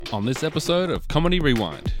On this episode of Comedy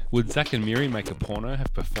Rewind, would Zack and Miri Make a Porno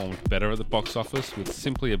have performed better at the box office with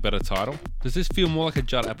simply a better title? Does this feel more like a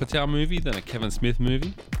Judd Apatow movie than a Kevin Smith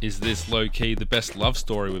movie? Is this low-key the best love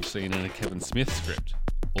story we've seen in a Kevin Smith script?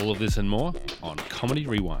 All of this and more on Comedy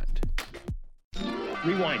Rewind.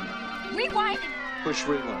 Rewind. Rewind. Push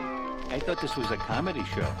rewind. I thought this was a comedy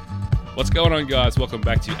show. What's going on, guys? Welcome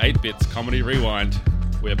back to 8-Bits Comedy Rewind.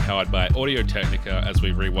 We're powered by Audio Technica as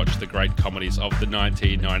we rewatch the great comedies of the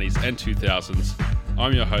 1990s and 2000s.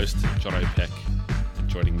 I'm your host, John O'Peck, and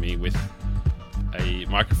joining me with a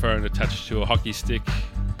microphone attached to a hockey stick,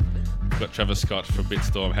 we've got Trevor Scott from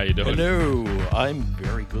Bitstorm. How you doing? Hello, I'm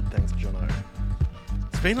very good, thanks, Jono.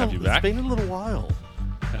 It's been a little while.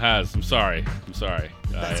 It has. I'm sorry.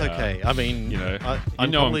 That's okay. I mean,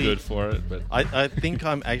 I'm good for it, but I think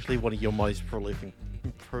I'm actually one of your most prolific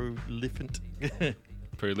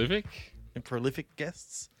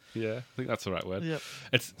guests. Yeah, I think that's the right word. Yep.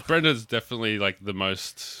 Brenda's definitely like the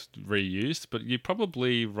most reused, but you're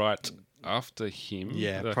probably right after him.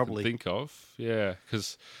 Yeah, that probably. I can think of. Yeah,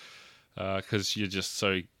 because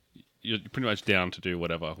you're pretty much down to do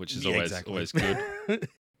whatever, which is always good.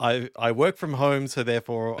 I work from home, so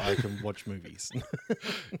therefore I can watch movies.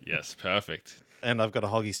 Yes, perfect. And I've got a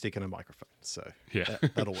hockey stick and a microphone, so yeah,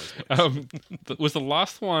 that always works. Was the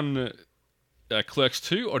last one Clerks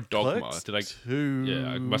 2 or Dogma? Clerks 2. Yeah,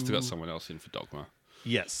 I must have got someone else in for Dogma.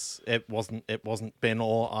 Yes, it wasn't Ben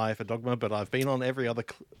or I for Dogma, but I've been on every other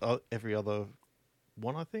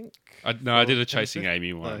one, I think. I did a Chasing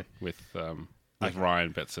Amy one with Okay.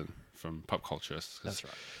 Ryan Betson from Pop Culture. That's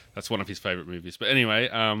right. That's one of his favourite movies. But anyway,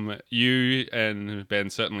 you and Ben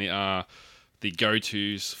certainly are the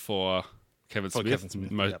go-tos for Kevin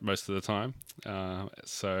Smith, most of the time.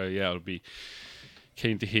 So yeah, I'll be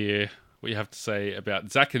keen to hear what you have to say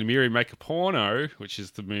about Zack and Miri Make a Porno, which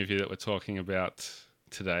is the movie that we're talking about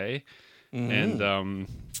today. Mm-hmm. And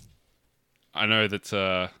I know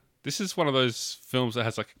that this is one of those films that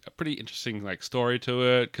has like a pretty interesting like story to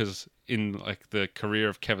it, because in like the career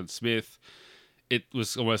of Kevin Smith, it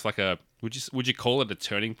was almost like would you call it a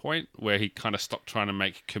turning point where he kind of stopped trying to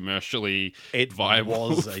make commercially viable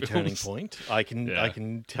was a films? turning point. I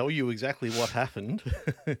can tell you exactly what happened.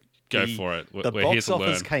 Go for it. The box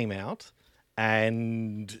office came out,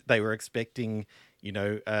 and they were expecting, a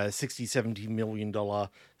 $60-70 million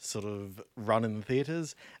sort of run in the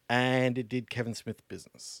theaters, and it did Kevin Smith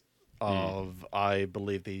business. I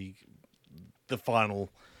believe the final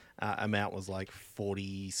amount was like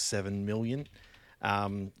 $47 million,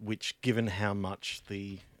 which, given how much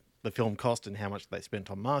the film cost and how much they spent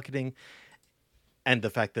on marketing, and the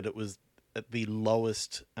fact that it was at the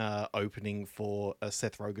lowest opening for a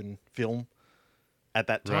Seth Rogen film at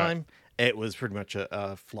that time, it was pretty much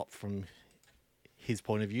a flop from his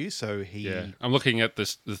point of view. So I'm looking at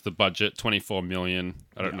this. This is the budget, $24 million.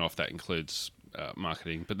 I don't know if that includes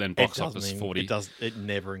marketing, but then box office 40. It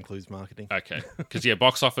never includes marketing. Okay, because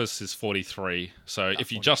box office is 43. So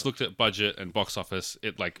if you just looked at budget and box office,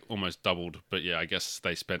 it like almost doubled. But yeah, I guess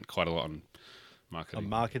they spent quite a lot on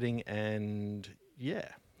marketing.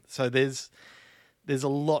 So there's a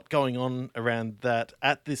lot going on around that.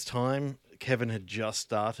 At this time, Kevin had just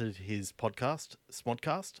started his podcast,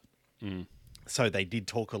 Smodcast. So they did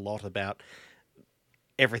talk a lot about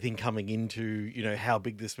everything coming into, how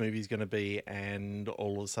big this movie is going to be, and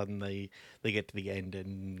all of a sudden they get to the end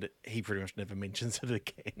and he pretty much never mentions it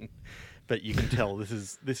again. But you can tell this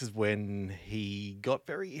is when he got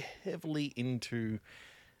very heavily into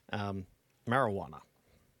marijuana.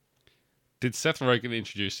 Did Seth Rogen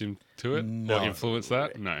introduce him to it or influence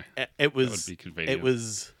that? No. That would be convenient. It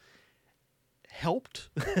was helped.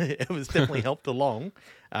 It was definitely helped along.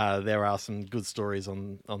 There are some good stories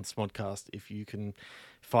on Smodcast if you can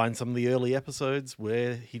find some of the early episodes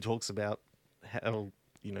where he talks about how,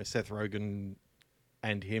 Seth Rogen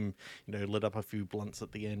and him, lit up a few blunts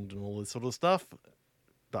at the end and all this sort of stuff.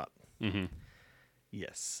 But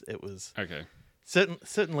yes, it was okay.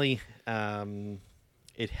 Certainly.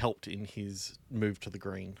 It helped in his move to the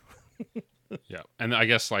green. Yeah, and I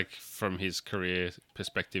guess like from his career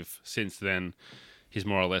perspective, since then, he's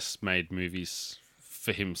more or less made movies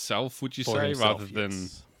for himself. Would you say, rather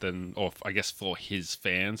than, or I guess for his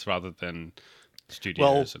fans rather than studios?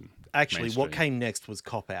 Well, and actually, mainstream. what came next was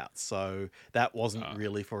Cop Out, so that wasn't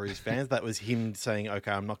really for his fans. That was him saying,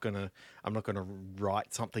 "Okay, I'm not gonna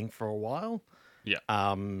write something for a while." Yeah.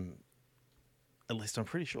 At least I'm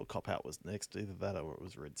pretty sure Cop Out was next, either that or it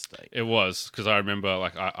was Red State. It was, because I remember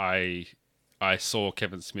like I saw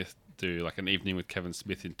Kevin Smith do like an evening with Kevin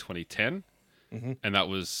Smith in 2010, and that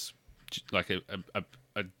was like a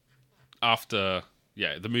after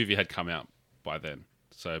the movie had come out by then.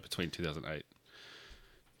 So between 2008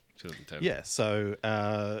 2010. Yeah,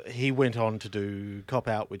 so he went on to do Cop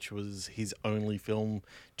Out, which was his only film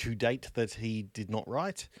to date that he did not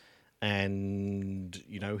write, and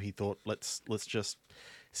he thought let's just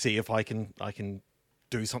see if I can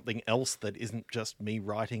do something else that isn't just me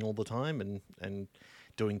writing all the time and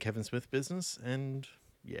doing Kevin Smith business, and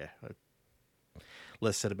yeah.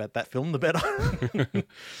 Less said about that film, the better.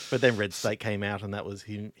 But then Red State came out, and that was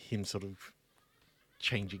him sort of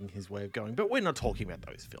changing his way of going. But we're not talking about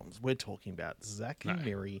those films. We're talking about Zack and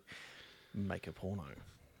Miri make a porno.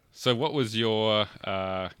 So what was your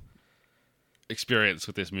experience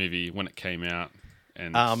with this movie when it came out?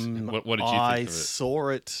 And what did you think of it? I saw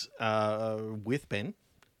it with Ben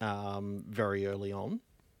very early on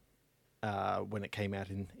when it came out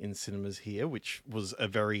in cinemas here, which was a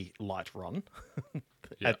very light run.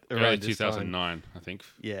 Early 2009, I think.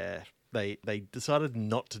 Yeah, they decided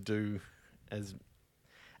not to do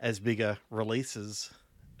as bigger releases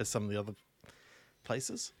as some of the other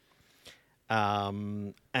places.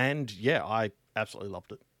 And yeah, I absolutely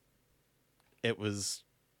loved it. It was,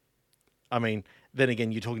 I mean, then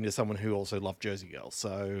again, you're talking to someone who also loved Jersey Girl,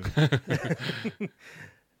 so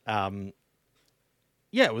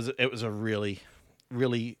yeah, it was a really,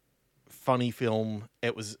 really funny film.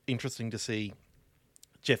 It was interesting to see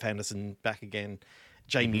Jeff Anderson back again,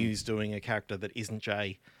 Jay Mewes doing a character that isn't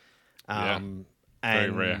Jay.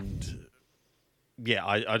 Very rare. Yeah,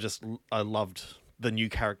 I loved the new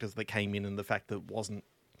characters that came in, and the fact that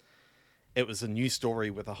it was a new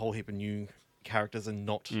story with a whole heap of new characters and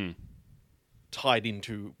not tied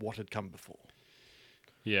into what had come before.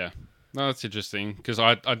 Yeah. No, that's interesting, because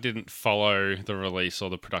I didn't follow the release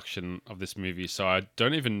or the production of this movie, so I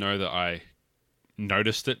don't even know that I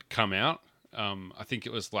noticed it come out. I think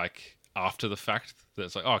it was like after the fact that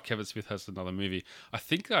it's like, oh, Kevin Smith has another movie. I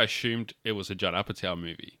think I assumed it was a Judd Apatow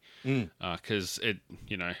movie, because it,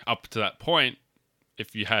 up to that point,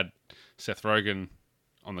 if you had Seth Rogen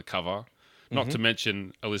on the cover, not to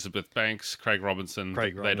mention Elizabeth Banks, Craig Robinson.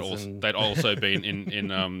 They'd also been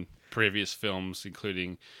in previous films,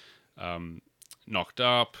 including Knocked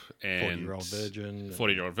Up and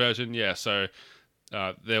 40-Year-Old Virgin. Yeah, so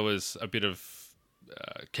there was a bit of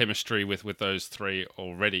chemistry with those three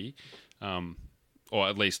already, or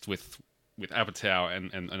at least with Apatow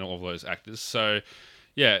and all of those actors. So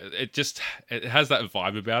yeah, it has that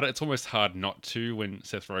vibe about it. It's almost hard not to when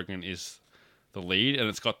Seth Rogen is the lead, and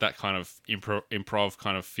it's got that kind of improv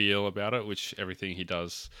kind of feel about it, which everything he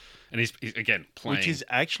does, and he's again playing, which is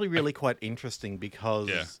actually really quite interesting,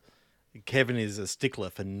 because Kevin is a stickler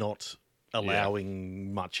for not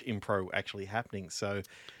allowing much improv actually happening. So,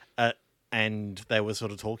 and they were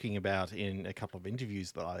sort of talking about in a couple of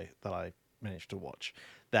interviews that I managed to watch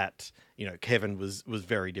that Kevin was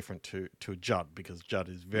very different to Judd, because Judd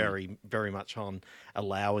is very very much on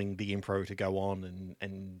allowing the improv to go on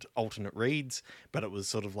and alternate reads, but it was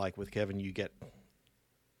sort of like with Kevin, you get,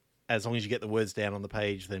 as long as you get the words down on the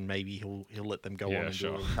page, then maybe he'll let them go on and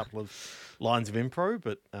do a couple of lines of improv.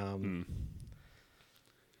 But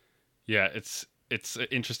yeah, it's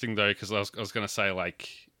interesting though, because I was going to say, like,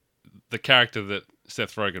 the character that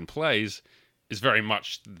Seth Rogen plays is very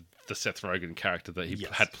much the Seth Rogen character that he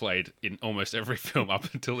had played in almost every film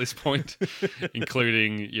up until this point,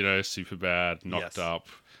 including Superbad, Knocked Up,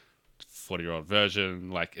 40-Year-Old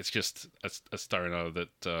Virgin. Like, it's just a stoner that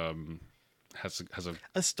has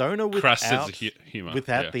a stoner crass sense of humor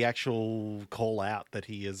without the actual call out that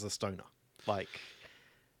he is a stoner. Like,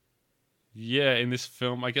 yeah, in this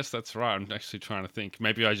film, I guess that's right. I'm actually trying to think.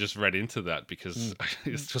 Maybe I just read into that because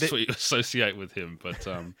it's just what you associate with him. But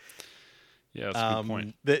yeah, that's a good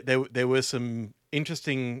point. There were some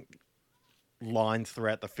interesting lines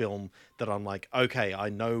throughout the film that I'm like, okay, I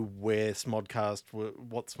know what Smodcast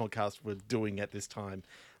were doing at this time.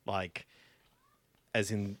 Like,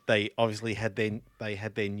 as in, they obviously had their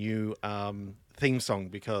new theme song,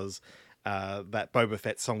 because that Boba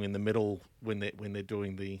Fett song in the middle when they're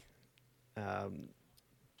doing the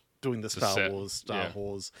Star Wars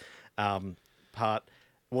part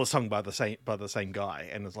was sung by the same guy,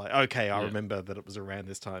 and it's like, okay, I remember that it was around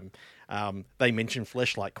this time. They mentioned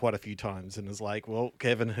Fleshlight quite a few times, and it's like, well,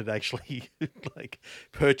 Kevin had actually like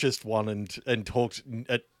purchased one and talked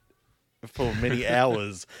for many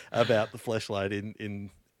hours about the Fleshlight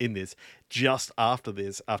in this, just after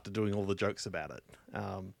doing all the jokes about it,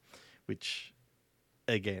 which,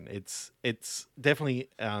 again, it's definitely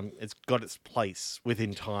it's got its place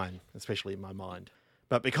within time, especially in my mind.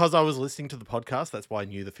 But because I was listening to the podcast, that's why I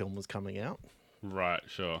knew the film was coming out. Right,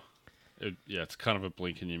 sure. It's kind of a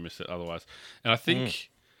blink and you miss it otherwise. And I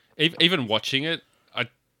think even watching it,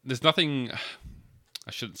 there's nothing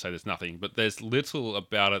I shouldn't say there's nothing, but there's little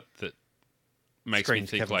about it that makes me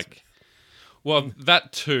think Kevin like, Smith. well,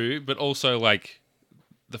 that too, but also like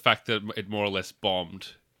the fact that it more or less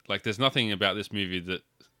bombed. Like, there's nothing about this movie that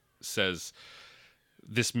says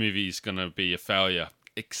this movie is going to be a failure,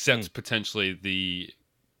 except potentially the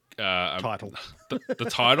Title. the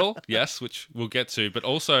title, yes, which we'll get to, but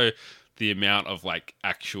also the amount of like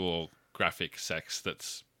actual graphic sex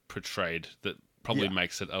that's portrayed that probably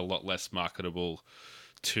makes it a lot less marketable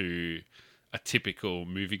to a typical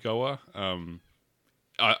moviegoer.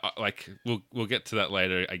 I like we'll get to that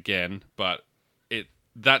later again, but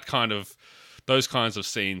those kinds of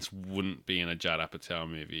scenes wouldn't be in a Judd Apatow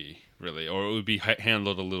movie, really, or it would be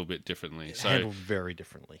handled a little bit differently. Handled very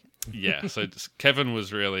differently. Yeah, so Kevin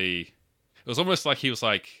was really... It was almost like he was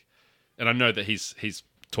like... And I know that he's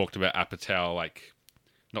talked about Apatow, like,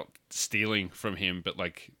 not stealing from him, but,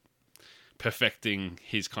 like, perfecting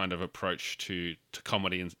his kind of approach to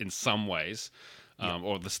comedy in some ways.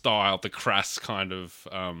 Or the style, the crass kind of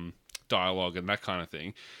dialogue and that kind of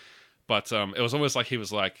thing. But it was almost like he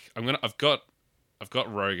was like, I've got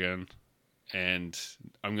Rogan, and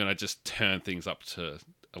I'm gonna just turn things up to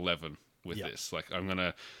 11 with this. Like, I'm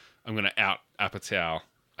gonna out Apatow.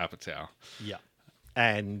 Yeah,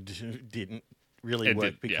 and didn't really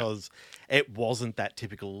work because it wasn't that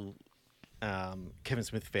typical Kevin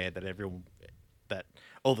Smith fare that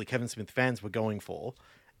all the Kevin Smith fans were going for.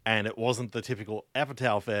 And it wasn't the typical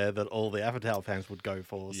Apatow fare that all the Apatow fans would go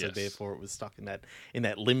for. So therefore, it was stuck in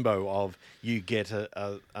that limbo of you get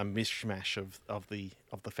a mishmash of the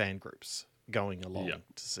fan groups going along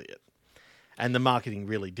to see it. And the marketing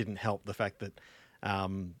really didn't help the fact that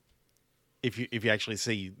if you actually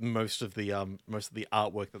see most of the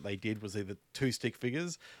artwork that they did was either two stick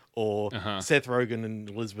figures or Seth Rogen and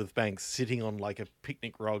Elizabeth Banks sitting on like a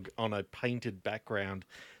picnic rug on a painted background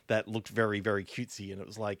that looked very, very cutesy, and it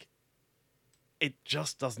was like, it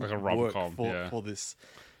just doesn't like a work for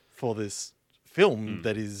this film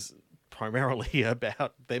that is primarily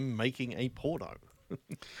about them making a porno.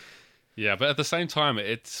 Yeah, but at the same time,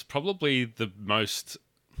 it's probably the most...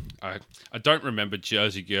 I don't remember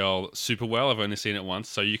Jersey Girl super well. I've only seen it once,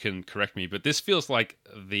 so you can correct me. But this feels like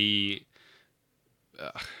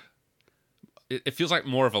it feels like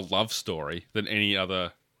more of a love story than any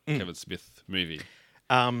other Kevin Smith movie.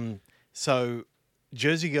 So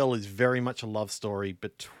Jersey Girl is very much a love story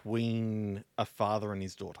between a father and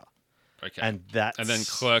his daughter. Okay. And then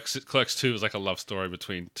Clerks 2 was like a love story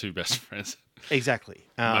between two best friends. Exactly.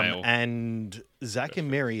 Male. And Zack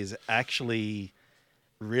and Mary is actually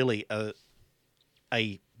really a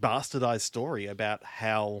bastardized story about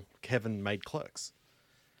how Kevin made Clerks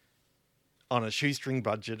on a shoestring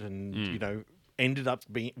budget and, you know, ended up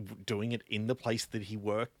doing it in the place that he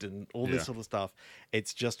worked and all this sort of stuff.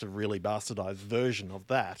 It's just a really bastardized version of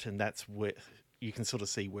that, and that's where you can sort of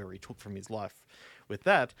see where he took from his life with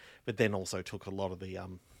that, but then also took a lot of the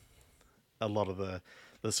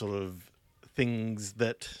sort of things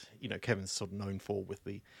that, you know, Kevin's sort of known for, with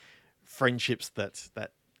the friendships that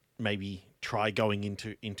maybe try going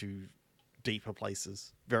into deeper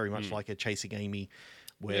places, very much like a Chasing Amy,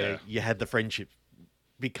 where you had the friendship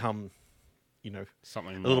become, you know,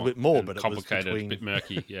 something a little bit more, but complicated, it was a bit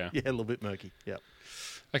murky. Yeah, yeah, a little bit murky. Yeah.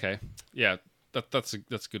 Okay. Yeah, that's a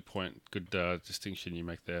good point. Good distinction you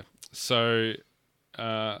make there. So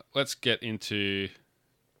let's get into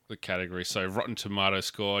the category. So Rotten Tomato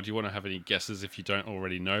score. Do you want to have any guesses if you don't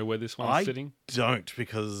already know where this one's sitting? I don't,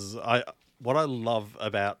 because what I love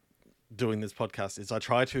about doing this podcast is I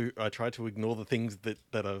try to ignore the things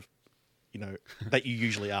that are, you know, that you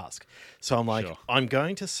usually ask. So I'm like, I'm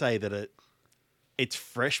going to say that it's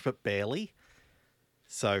fresh but barely.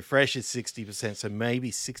 So fresh is 60%, so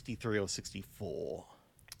maybe 63 or 64.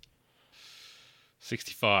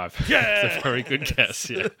 65. Yeah! That's a very good guess,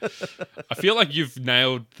 yeah. I feel like you've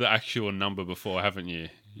nailed the actual number before, haven't you?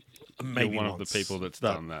 Maybe You're one once, of the people that's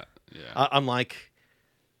done that. Yeah. I'm like,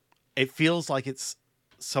 it feels like it's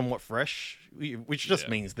somewhat fresh, which just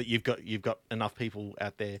means that you've got enough people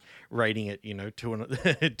out there rating it, you know,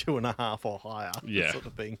 2.5 or higher, sort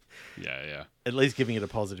of thing. Yeah. At least giving it a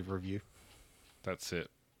positive review. That's it.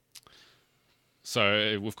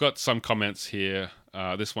 So we've got some comments here.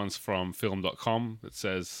 This one's from film.com that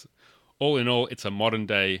says, all in all, it's a modern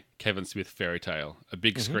day Kevin Smith fairy tale, a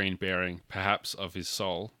big screen bearing, perhaps, of his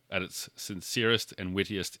soul at its sincerest and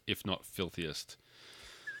wittiest, if not filthiest.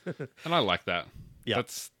 And I like that. Yeah,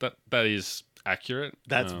 that is accurate.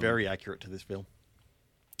 That's very accurate to this film.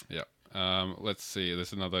 Yeah. Let's see.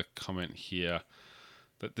 There's another comment here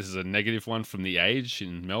that this is a negative one from The Age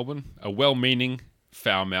in Melbourne. A well-meaning,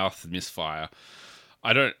 foul-mouthed misfire.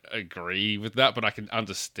 I don't agree with that, but I can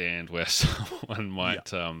understand where someone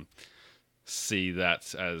might see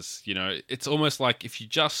that as, it's almost like if you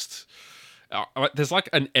just there's like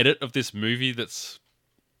an edit of this movie that's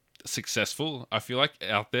successful, I feel like,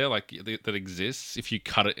 out there, like that exists. If you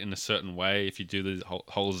cut it in a certain way, if you do the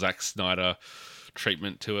whole Zack Snyder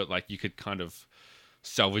treatment to it, like you could kind of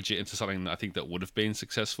salvage it into something that I think that would have been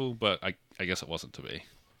successful, but I guess it wasn't to be.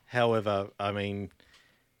 However, I mean,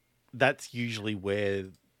 that's usually where,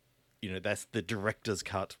 that's the director's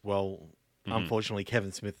cut. Well, unfortunately,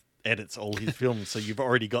 Kevin Smith edits all his films, so you've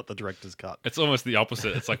already got the director's cut. It's almost the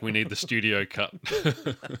opposite. It's like we need the studio cut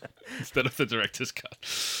instead of the director's cut.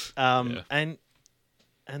 And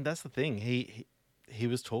that's the thing. He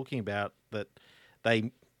was talking about that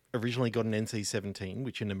they originally got an NC-17,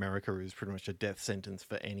 which in America is pretty much a death sentence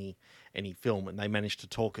for any film, and they managed to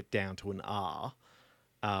talk it down to an R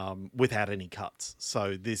without any cuts.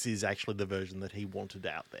 So this is actually the version that he wanted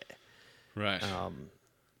out there. Right.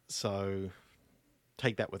 So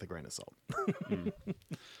take that with a grain of salt.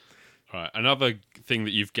 Right. Another thing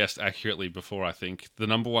that you've guessed accurately before, I think, the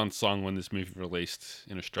number one song when this movie released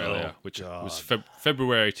in Australia, which was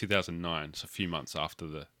February 2009, so a few months after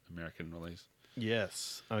the American release.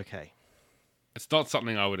 Yes. Okay. It's not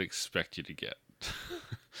something I would expect you to get.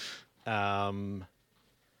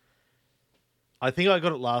 I think I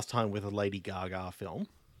got it last time with a Lady Gaga film,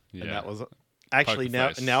 and that was actually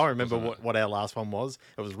now I remember what our last one was.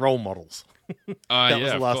 It was Role Models. That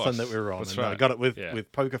was the last time that we were on. That's and right. I got it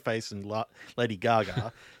with Poker Face and Lady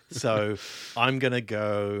Gaga. So I'm gonna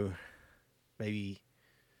go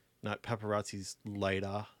Paparazzi's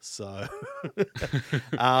later. So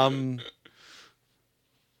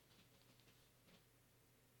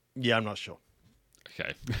yeah, I'm not sure.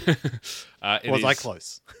 Okay. Was I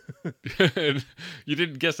close? You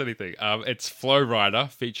didn't guess anything. It's Flow Rider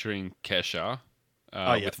featuring Kesha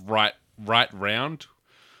with Right Round,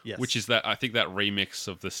 which is that, I think, that remix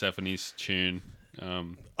of the 70s tune.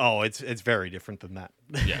 It's very different than that.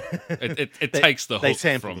 Yeah, it takes the hook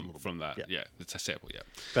from that. Yeah. It's a sample. Yeah,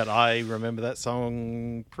 but I remember that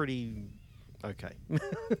song pretty okay.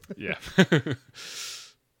 Yeah.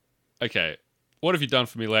 Okay. What have you done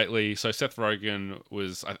for me lately? So Seth Rogen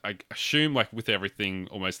was, I assume, like with everything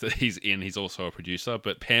almost that he's in, he's also a producer.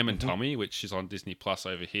 But Pam and Tommy, which is on Disney Plus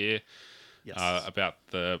over here, about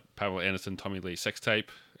the Pamela Anderson, Tommy Lee sex tape,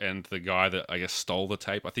 and the guy that I guess stole the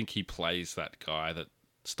tape. I think he plays that guy that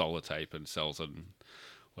stole the tape and sells it and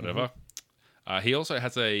whatever. He also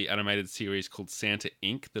has a animated series called Santa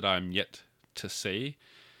Inc. that I'm yet to see,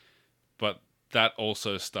 but that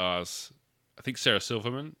also stars, I think, Sarah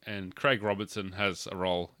Silverman, and Craig Robinson has a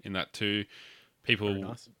role in that too. People,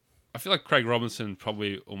 nice. I feel like Craig Robinson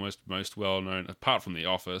probably almost most well known, apart from The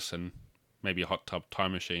Office and maybe a Hot Tub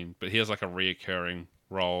Time Machine, but he has like a reoccurring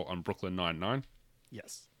role on Brooklyn Nine-Nine.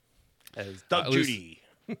 Yes, as Doug Judy.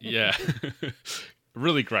 Yeah,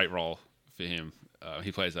 really great role for him.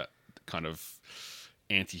 He plays that kind of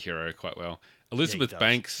anti-hero quite well. Elizabeth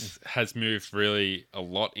Banks has moved really a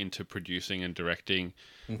lot into producing and directing,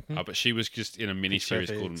 but she was just in a mini-series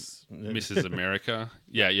called Mrs. America.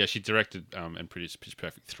 Yeah, she directed and produced Pitch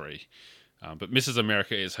Perfect 3. But Mrs.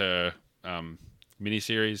 America is her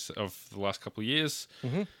mini-series of the last couple of years.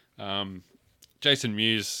 Jason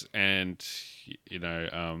Mewes and,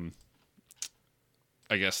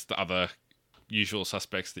 I guess the other usual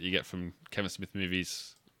suspects that you get from Kevin Smith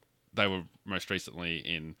movies, they were most recently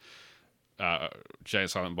in Jay and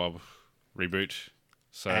Silent Bob reboot.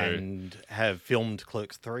 And have filmed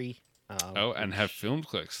Clerks 3. Have filmed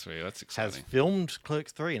Clerks 3. That's exciting. Has filmed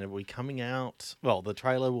Clerks 3, and it will be coming out. Well, the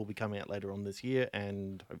trailer will be coming out later on this year,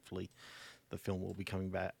 and hopefully the film will be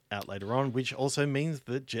coming out later on, which also means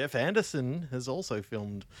that Jeff Anderson has also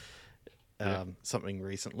filmed something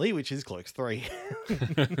recently, which is Clerks 3.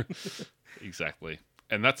 Exactly.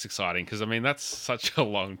 And that's exciting because, I mean, that's such a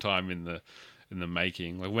long time in the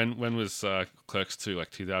making. Like when was Clerks 2?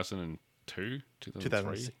 Like 2002,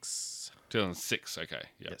 2006. 2006. Okay.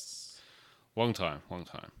 Yep. Yes. Long time. And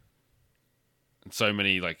so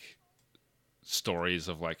many like stories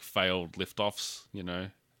of like failed liftoffs,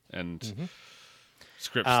 and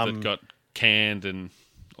scripts that got canned and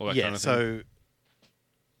all that kind of thing. So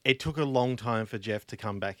it took a long time for Jeff to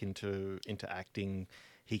come back into acting.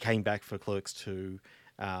 He came back for Clerks 2.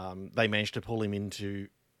 They managed to pull him into.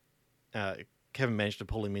 Kevin managed to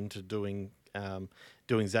pull him into doing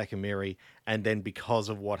Zack and Miri, and then because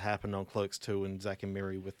of what happened on Clerks 2 and Zack and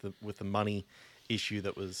Miri with the money issue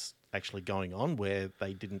that was actually going on, where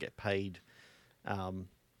they didn't get paid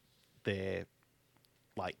their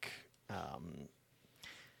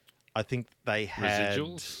I think they had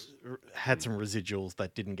some residuals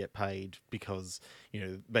that didn't get paid because,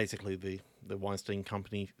 basically the Weinstein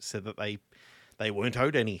Company said that they weren't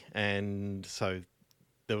owed any, and so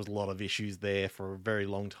there was a lot of issues there for a very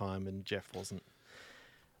long time, and Jeff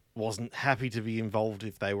wasn't happy to be involved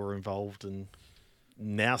if they were involved. And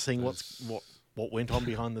now seeing what went on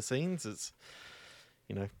behind the scenes, it's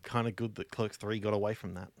kind of good that Clerks 3 got away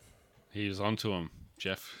from that. He was onto him,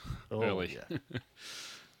 Jeff, early. Yeah.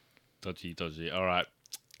 Dodgy. All right.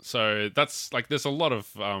 So that's like, there's a lot of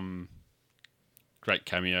great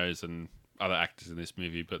cameos and other actors in this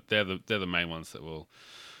movie, but they're the main ones that we'll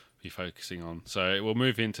be focusing on. So we'll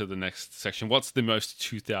move into the next section. What's the most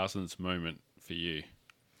 2000s moment for you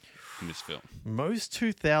in this film? Most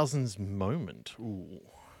 2000s moment? Ooh.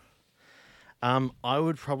 I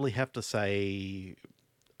would probably have to say,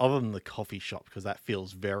 other than the coffee shop, because that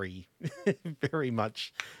feels very, very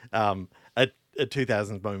much a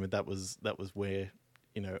 2000s moment. That was where,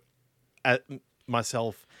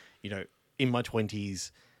 myself, in my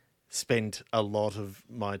 20s, spent a lot of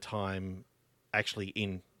my time actually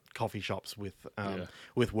in coffee shops with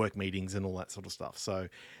work meetings and all that sort of stuff. So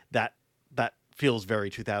that feels very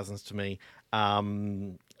 2000s to me.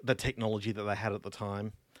 The technology that they had at the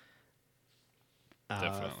time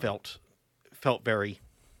felt very,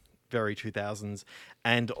 very 2000s,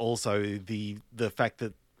 and also the fact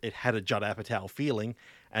that it had a Judd Apatow feeling,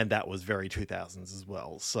 and that was very 2000s as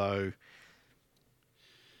well. So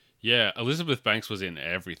yeah, Elizabeth Banks was in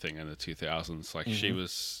everything in the 2000s. Like, she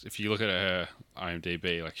was, if you look at her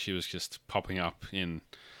IMDb, like, she was just popping up in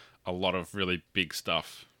a lot of really big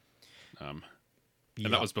stuff. And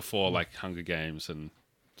that was before like Hunger Games and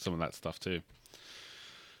some of that stuff too.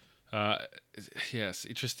 Yes,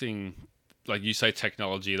 interesting. Like you say,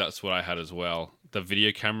 technology, that's what I had as well. The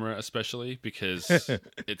video camera especially, because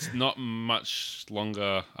it's not much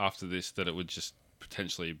longer after this that it would just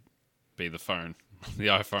potentially be the phone. The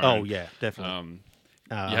iPhone. Oh yeah, definitely.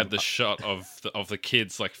 You had the shot of the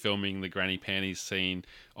kids like filming the granny panties scene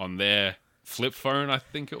on their flip phone, I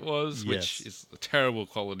think it was, which is a terrible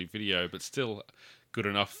quality video, but still good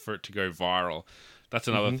enough for it to go viral. That's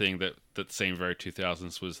another thing that seemed very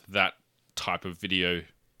 2000s, was that type of video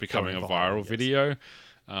becoming a viral video.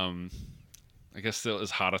 I guess it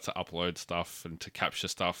was harder to upload stuff and to capture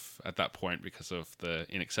stuff at that point because of the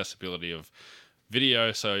inaccessibility of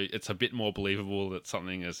video, so it's a bit more believable that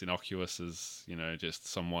something as innocuous as just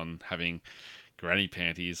someone having granny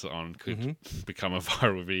panties on could become a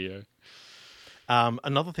viral video.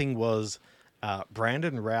 Another thing was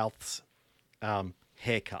Brandon Routh's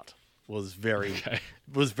haircut was very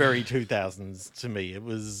 2000s to me. It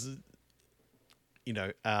was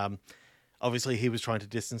obviously he was trying to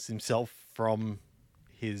distance himself from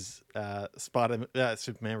his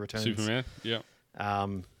Superman Returns. Superman, yeah.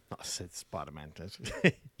 I said Spider-Man.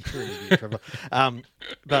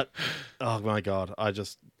 But oh my god, I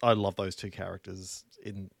love those two characters,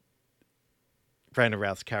 in Brandon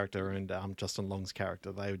Routh's character and Justin Long's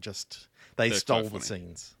character. They stole the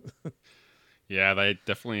scenes. Yeah, they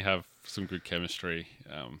definitely have some good chemistry.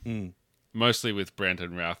 Mostly with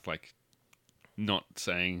Brandon Routh, like not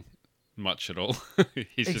saying much at all.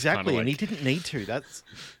 He's exactly, just kind of like, and he didn't need to. That's.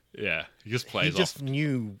 Yeah, he just plays off. He just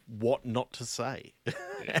knew what not to say,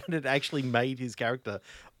 and it actually made his character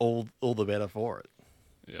all the better for it.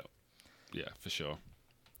 Yeah, for sure.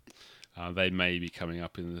 They may be coming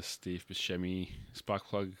up in the Steve Buscemi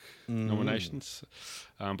Sparkplug nominations.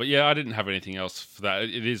 But yeah, I didn't have anything else for that.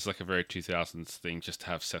 It is like a very 2000s thing just to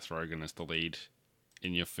have Seth Rogen as the lead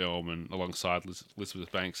in your film, and alongside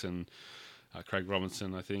Elizabeth Banks and Craig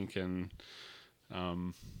Robinson, I think, and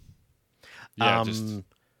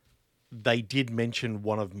they did mention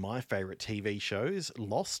one of my favorite TV shows,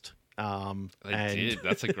 Lost. They did.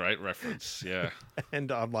 That's a great reference. Yeah.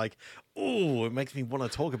 And I'm like, oh, it makes me want to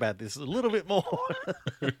talk about this a little bit more.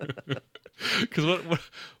 Because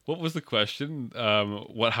what was the question?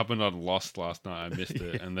 What happened on Lost last night? I missed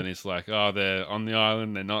it. And then it's like, oh, they're on the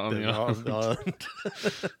island. They're not on the island.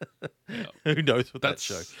 Yeah. Who knows what that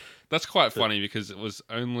show? That's quite funny, because it was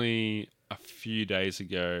only a few days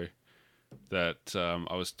ago that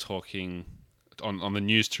I was talking on the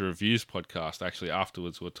News to Reviews podcast. Actually,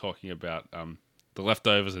 afterwards, we were talking about The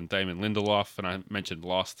Leftovers and Damon Lindelof, and I mentioned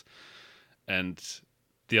Lost, and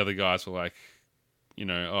the other guys were like,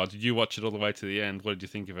 oh, did you watch it all the way to the end? What did you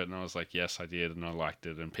think of it? And I was like, yes, I did, and I liked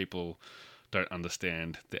it. And people don't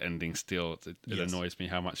understand the ending still. It annoys me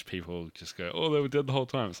how much people just go, oh, they were dead the whole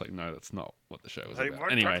time. It's like, no, that's not what the show was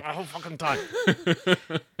about. Anyway, the whole fucking time.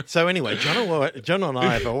 So anyway, John and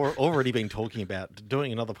I have already been talking about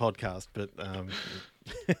doing another podcast, but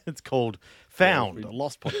It's called Found, a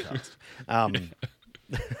Lost podcast.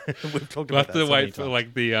 We've talked about that so many times.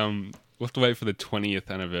 We'll have to wait for the 20th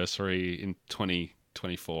anniversary in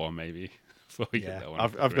 2024, maybe. Yeah,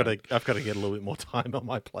 I've got to get a little bit more time on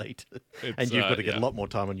my plate, and you've got to get a lot more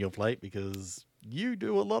time on your plate because you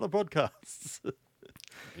do a lot of podcasts.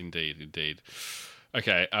 Indeed.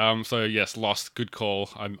 Okay, so yes, Lost, good call.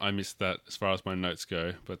 I missed that as far as my notes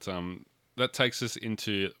go, but that takes us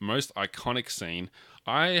into most iconic scene.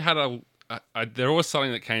 There was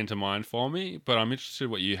something that came to mind for me, but I'm interested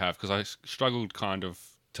in what you have because I struggled kind of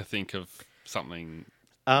to think of something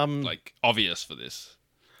like obvious for this.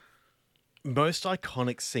 Most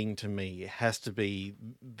iconic scene to me has to be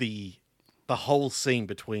the whole scene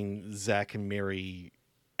between Zach and Miri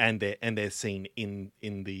and their scene in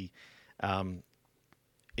the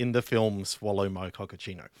film Swallow My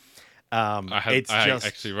Cockachino. I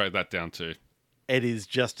actually wrote that down too. It is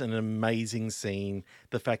just an amazing scene.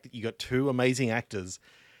 The fact that you got two amazing actors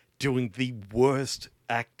doing the worst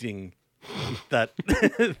acting that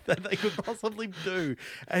they could possibly do,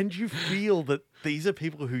 and you feel that these are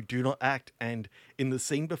people who do not act, and in the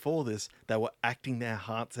scene before this they were acting their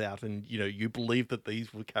hearts out, and you believe that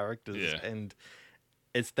these were characters, and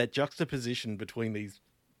it's that juxtaposition between these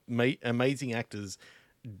amazing actors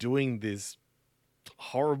doing this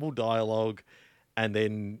horrible dialogue and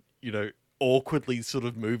then awkwardly sort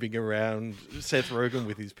of moving around Seth Rogen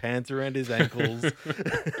with his pants around his ankles.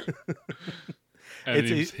 And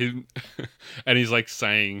he's like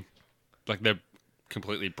saying, like they're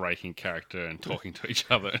completely breaking character and talking to each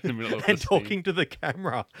other in the middle of and talking to the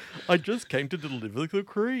camera. I just came to deliver the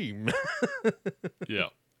cream. Yeah,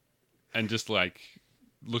 and just like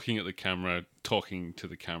looking at the camera, talking to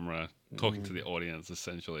the camera, talking to the audience.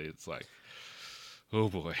 Essentially, it's like, oh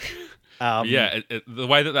boy. The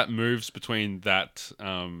way that moves between that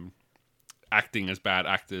acting as bad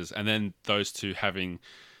actors and then those two having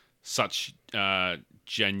such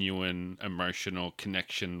genuine emotional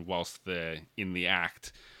connection whilst they're in the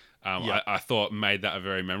act, I thought made that a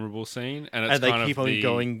very memorable scene. And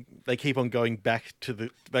they keep on going back to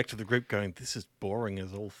the group, going, "This is boring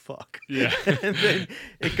as all fuck." Yeah, and then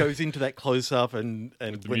it goes into that close up, and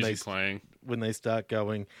when they start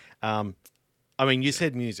going. I mean, you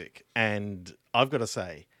said music, and I've got to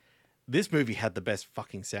say, this movie had the best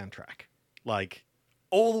fucking soundtrack. Like,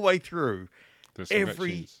 all the way through,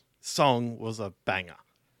 every song was a banger.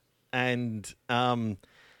 And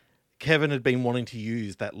Kevin had been wanting to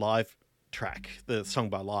use that live track, the Song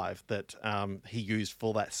by Live, that he used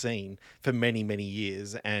for that scene for many, many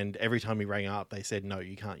years. And every time he rang up, they said, no,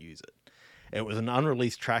 you can't use it. It was an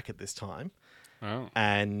unreleased track at this time. Oh.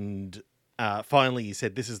 And finally, he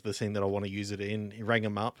said, this is the scene that I want to use it in. He rang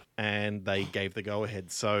him up and they gave the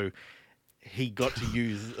go-ahead. So he got to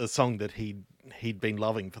use a song that he'd been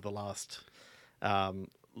loving for the last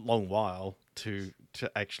long while to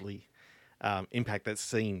actually impact that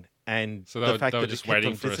scene. And so the fact they were that just it kept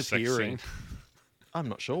waiting on for disappearing, a sex scene? I'm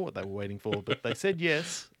not sure what they were waiting for, but they said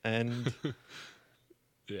yes. And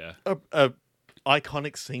yeah, a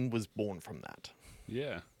iconic scene was born from that.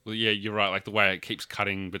 Yeah. Well, yeah, you're right. Like the way it keeps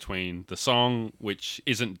cutting between the song, which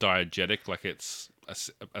isn't diegetic, like it's a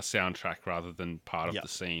soundtrack rather than part of the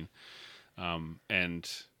scene, and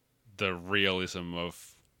the realism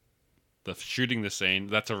of the shooting the scene.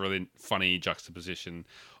 That's a really funny juxtaposition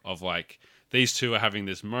of like these two are having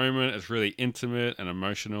this moment. It's really intimate and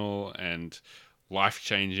emotional and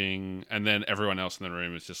life-changing, and then everyone else in the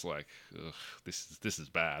room is just like, ugh, this is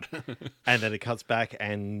bad. And then it cuts back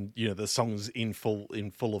and the song's in full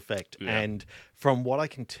effect, and from what I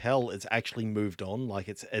can tell, it's actually moved on, like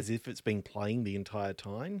it's as if it's been playing the entire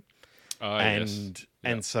time. And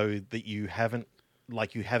so that you have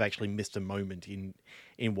actually missed a moment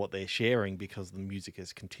in what they're sharing because the music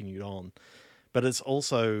has continued on. But it's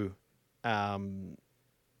also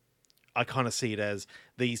I kind of see it as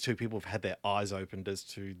these two people have had their eyes opened as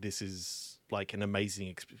to this is like an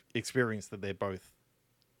amazing experience that they're both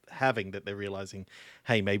having, that they're realizing,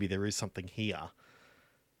 hey, maybe there is something here.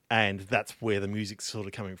 And that's where the music's sort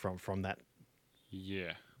of coming from that.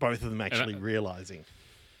 Yeah. Both of them actually realizing.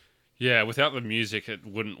 Yeah, without the music, it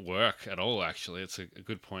wouldn't work at all, actually. It's a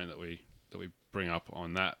good point that we bring up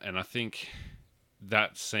on that. And I think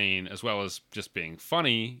that scene, as well as just being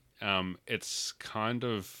funny, it's kind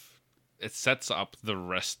of... It sets up the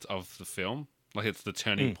rest of the film, like it's the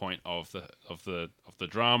turning point of the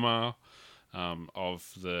drama,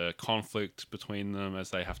 of the conflict between them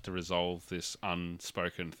as they have to resolve this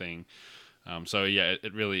unspoken thing. So yeah,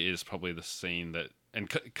 it really is probably the scene that, and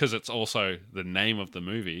because it's also the name of the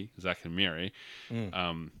movie, Zack and Miri,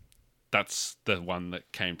 that's the one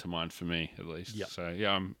that came to mind for me, at least. Yep. So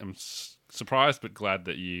yeah, I'm surprised but glad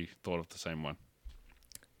that you thought of the same one.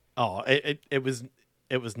 Oh, it was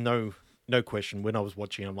no question when I was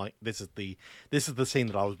watching. I'm like, this is the scene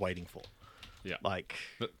that I was waiting for. Yeah, like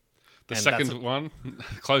the second one,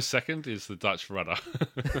 close second, is the Dutch rudder.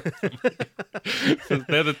 So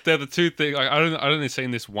they're the two things. Like, I'd only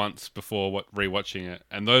seen this once before rewatching it,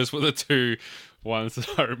 and those were the two ones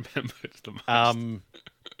that I remembered the most.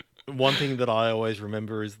 One thing that I always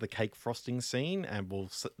remember is the cake frosting scene, and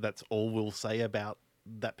that's all we'll say about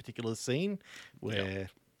that particular scene, where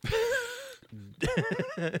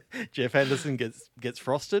Jeff Anderson gets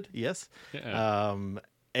frosted. Yes, Yeah.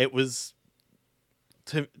 It was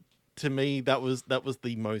to me that was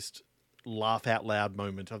the most laugh out loud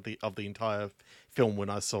moment of the entire film when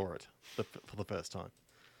I saw it for the first time.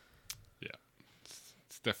 Yeah,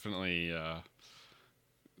 it's definitely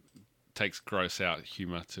takes gross out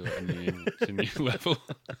humor to a new level.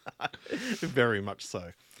 Very much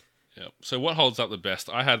so. Yeah. So what holds up the best?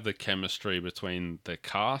 I had the chemistry between the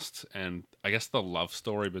cast and I guess the love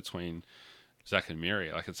story between Zach and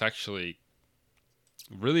Miri. Like, it's actually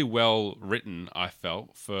really well written, I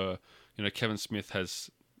felt. For, Kevin Smith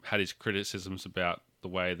has had his criticisms about the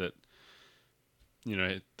way that,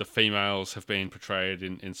 the females have been portrayed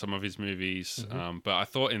in some of his movies. Mm-hmm. But I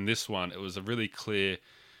thought in this one, it was a really clear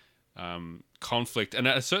conflict. And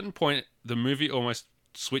at a certain point, the movie almost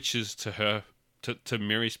switches to to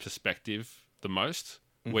Miri's perspective the most,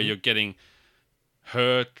 where Mm-hmm. you're getting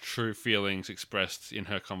her true feelings expressed in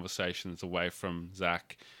her conversations away from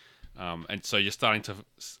Zach. And so you're starting to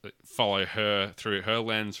follow her through her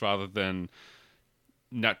lens rather than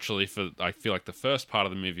naturally I feel like the first part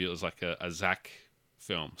of the movie, it was like a Zach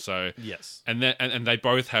film. So Yes. and then and they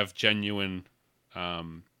both have genuine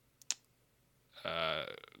not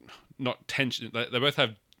tension. They both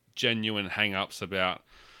have genuine hang-ups about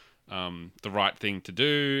the right thing to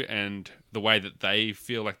do and the way that they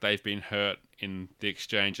feel like they've been hurt in the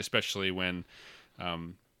exchange, especially when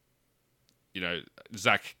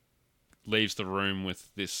Zach leaves the room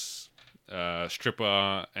with this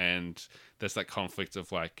stripper, and there's that conflict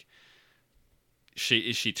of like,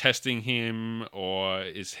 is she testing him, or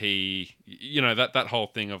is he, that whole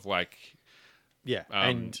thing of like, Yeah,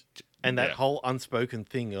 and that whole unspoken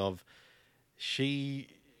thing of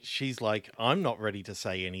she's like, I'm not ready to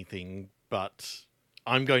say anything, but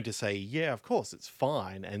I'm going to say, yeah, of course, it's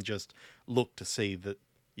fine, and just look to see that,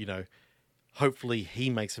 hopefully he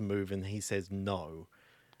makes a move and he says no.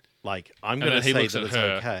 Like, I'm going to say that it's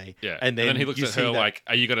okay. Yeah. And then he looks at her like,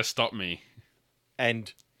 are you going to stop me?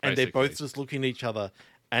 And they're both just looking at each other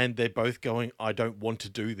and they're both going, I don't want to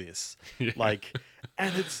do this. Yeah. Like,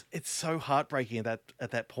 and it's so heartbreaking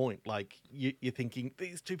at that point. Like, you're thinking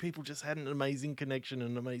these two people just had an amazing connection,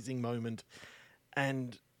 an amazing moment,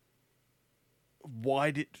 and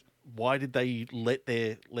why did they let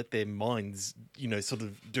their minds, sort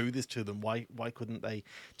of do this to them? Why couldn't they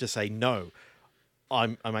just say no?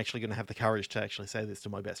 I'm actually going to have the courage to actually say this to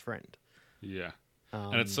my best friend. Yeah,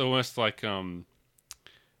 and it's almost like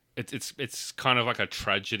it's kind of like a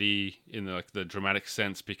tragedy in the dramatic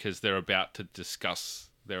sense, because they're about to discuss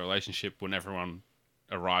their relationship when everyone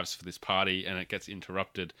arrives for this party and it gets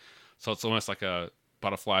interrupted. So it's almost like a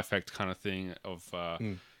butterfly effect kind of thing of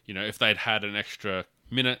if they'd had an extra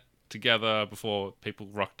minute together before people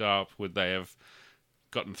rocked up, would they have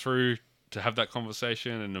gotten through to have that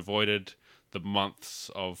conversation and avoided the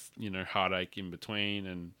months of heartache in between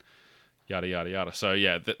and yada yada yada. So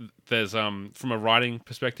yeah, there's from a writing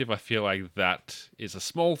perspective, I feel like that is a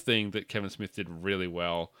small thing that Kevin Smith did really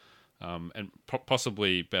well, and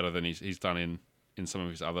possibly better than he's done in some of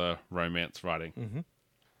his other romance writing.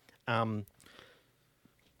 Mm-hmm.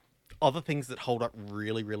 Other things that hold up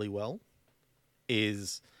really, really well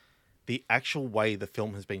is the actual way the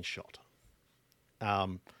film has been shot.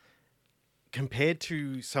 Compared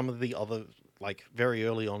to some of the other, like, very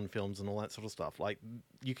early on films and all that sort of stuff, like,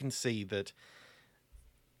 you can see that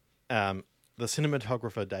the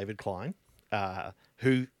cinematographer David Klein,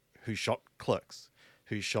 who shot Clerks,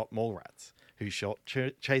 who shot Mallrats, who shot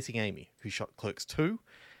Chasing Amy, who shot Clerks 2,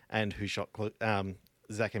 and who shot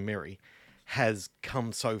Zack and Miri, has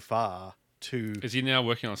come so far to... Is he now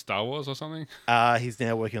working on Star Wars or something? He's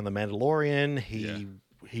now working on The Mandalorian.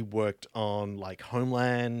 He worked on, like,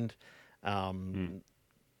 Homeland.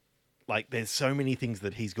 Like, there's so many things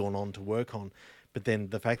that he's gone on to work on, but then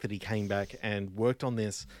the fact that he came back and worked on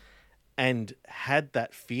this and had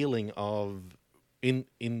that feeling of in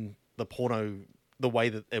the porno, the way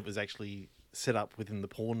that it was actually set up within the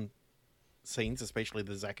porn scenes, especially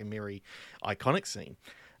the Zack and Miri iconic scene,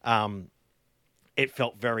 it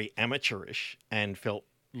felt very amateurish and felt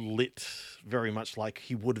lit very much like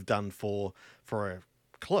he would have done for a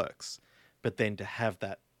Clerks. But then to have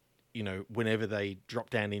that, whenever they drop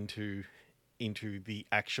down into the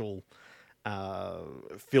actual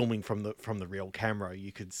filming from the real camera,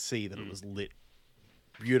 you could see that it was lit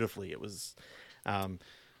beautifully. It was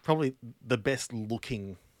probably the best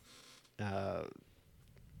looking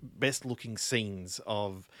scenes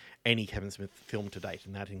of any Kevin Smith film to date,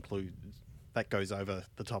 and that goes over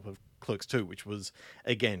the top of Clerks 2, which was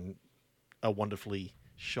again a wonderfully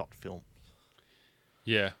shot film.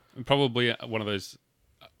 Yeah, and probably one of those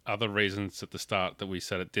other reasons at the start that we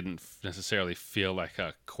said it didn't necessarily feel like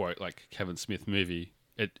a quote like Kevin Smith movie.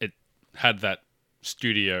 It had that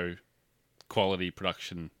studio quality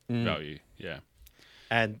production value. Yeah.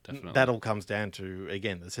 And definitely. That all comes down to,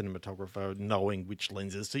 again, the cinematographer knowing which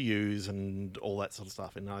lenses to use and all that sort of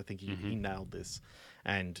stuff. And I think he nailed this.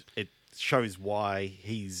 And it shows why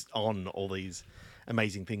he's on all these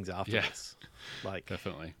amazing things after this.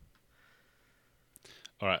 Definitely.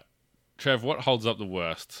 All right. Trev, what holds up the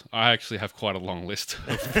worst? I actually have quite a long list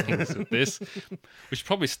of things with this. We should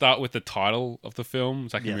probably start with the title of the film,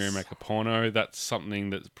 Zack and Miri Make a Porno. That's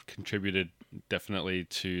something that contributed definitely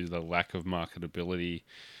to the lack of marketability.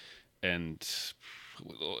 And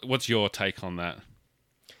what's your take on that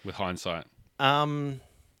with hindsight? I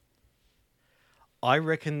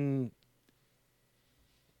reckon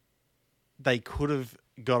they could have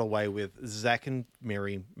got away with Zack and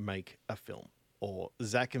Miri Make a Film, or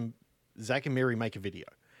Zack and Miri Make a Video.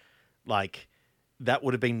 Like, that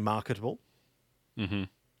would have been marketable. Mm-hmm.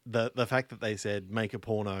 The fact that they said make a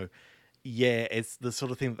porno, it's the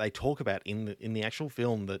sort of thing that they talk about in the actual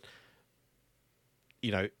film. That,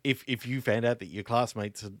 if you found out that your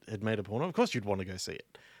classmates had made a porno, of course you'd want to go see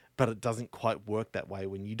it. But it doesn't quite work that way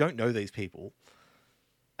when you don't know these people,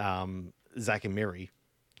 Zack and Miri,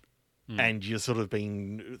 and you're sort of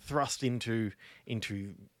being thrust into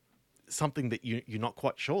something that you're not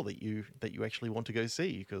quite sure that you actually want to go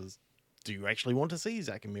see, because do you actually want to see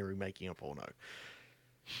Zack and Miri making a porno?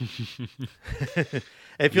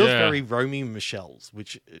 It feels very Romy and Michelle's,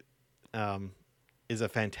 which is a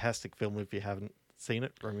fantastic film if you haven't seen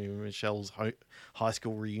it. Romy and Michelle's high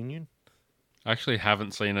school reunion. I actually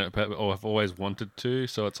haven't seen it, but I've always wanted to,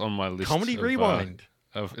 so it's on my list. Comedy Rewind.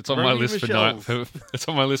 It's on my list it's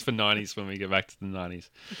on my list for 90s when we get back to the 90s.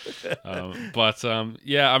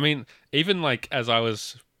 I mean, even like as I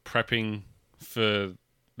was prepping for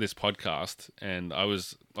this podcast, and I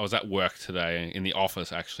was at work today in the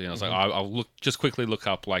office actually, and I was like, I'll quickly look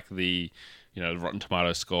up like the Rotten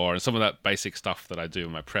Tomatoes score and some of that basic stuff that I do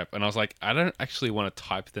in my prep, and I was like, I don't actually want to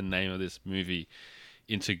type the name of this movie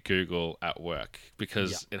into Google at work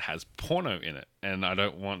because it has porno in it, and I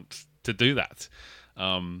don't want to do that.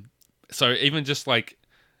 So even just like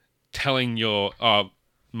telling your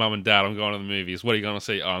mum and dad, I'm going to the movies, what are you going to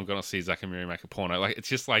see? I'm going to see Zack and Miri Make a Porno. Like, it's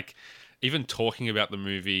just like, even talking about the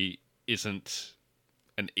movie isn't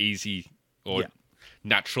an easy or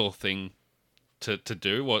natural thing to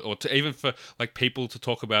do, or to even for like people to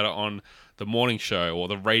talk about it on the morning show or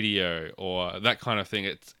the radio or that kind of thing.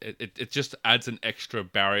 It just adds an extra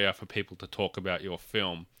barrier for people to talk about your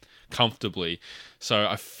film comfortably. So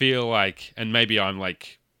I feel like, and maybe I'm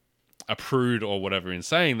like a prude or whatever in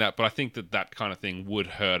saying that, but I think that kind of thing would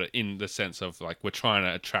hurt it, in the sense of like, we're trying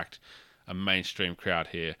to attract a mainstream crowd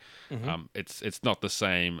here. It's not the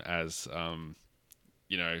same as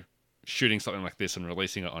shooting something like this and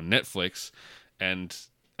releasing it on Netflix, and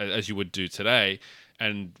as you would do today,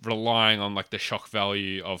 and relying on like the shock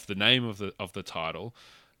value of the name of the title.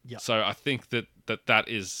 So I think that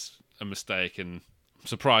is a mistake, and I'm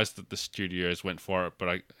surprised that the studios went for it, but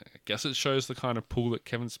I guess it shows the kind of pull that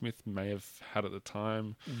Kevin Smith may have had at the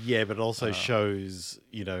time. Yeah, but it also shows,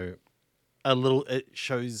 it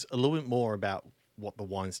shows a little bit more about what the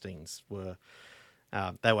Weinsteins were.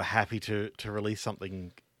 They were happy to release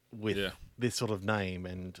something with this sort of name,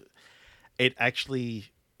 and it actually,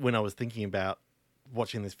 when I was thinking about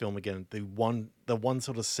watching this film again, the one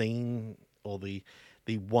sort of scene, or the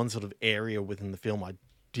one sort of area within the film I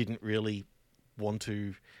didn't really want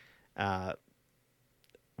to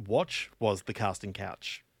watch was the casting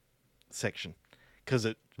couch section, because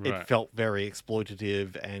it felt very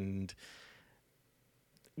exploitative, and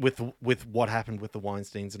with what happened with the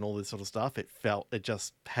Weinsteins and all this sort of stuff, it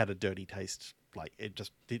just had a dirty taste. Like, it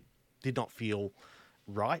just did not feel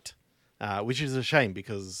right, which is a shame,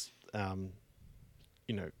 because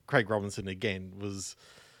Craig Robinson again was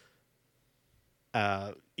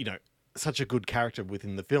such a good character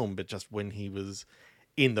within the film, but just when he was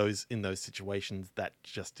in those situations, that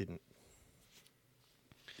just didn't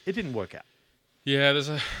work out. Yeah, there's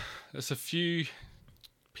a few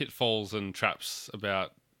pitfalls and traps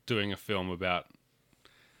about doing a film about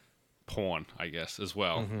porn, I guess, as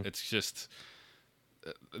well. It's just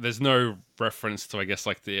there's no reference to, I guess,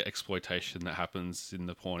 like the exploitation that happens in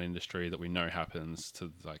the porn industry that we know happens,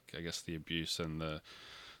 to like, I guess, the abuse and the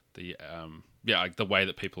like the way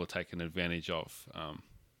that people are taken advantage of.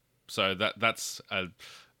 So that's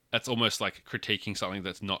almost like critiquing something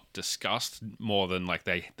that's not discussed, more than like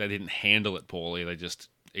they didn't handle it poorly, they just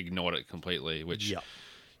ignored it completely, which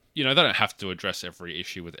they don't have to address every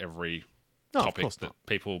issue with every topic that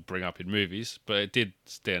people bring up in movies, but it did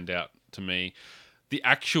stand out to me. The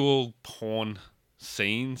actual porn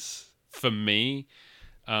scenes for me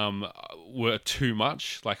were too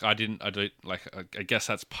much. Like I guess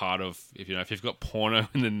that's part of, if you've got porno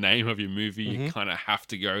in the name of your movie, you kind of have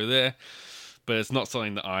to go there. But it's not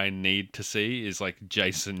something that I need to see, is like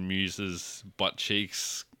Jason Mewes' butt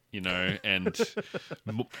cheeks, and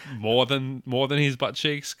more than his butt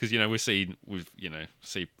cheeks, because we see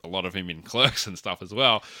a lot of him in Clerks and stuff as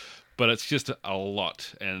well, but it's just a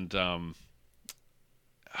lot. And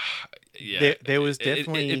there was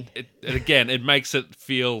definitely it makes it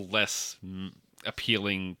feel less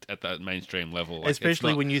appealing at that mainstream level, like,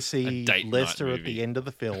 especially when you see Lester at the end of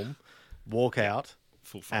the film walk out.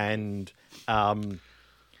 And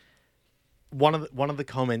one of the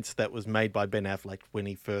comments that was made by Ben Affleck when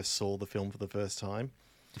he first saw the film for the first time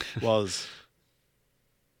was,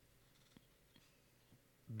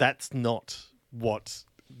 "That's not what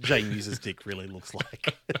Jane Mewes' dick really looks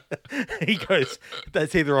like." He goes,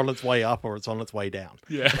 "That's either on its way up or it's on its way down."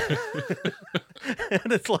 Yeah.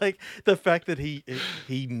 And it's like the fact that he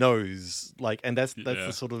knows, like, and that's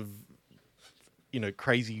the sort of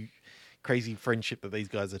crazy friendship that these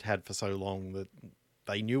guys had for so long, that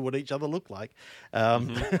they knew what each other looked like.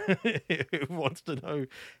 Who wants to know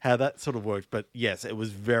how that sort of worked? But yes, it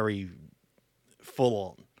was very full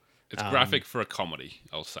on. It's graphic for a comedy,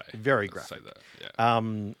 I'll say. Very graphic. I'll say that,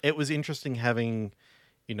 yeah. It was interesting having,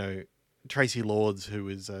 Tracy Lords, who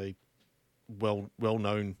is a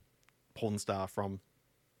well-known porn star from,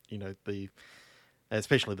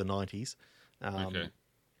 especially the 90s. Okay.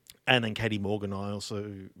 And then Katie Morgan, I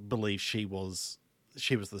also believe she was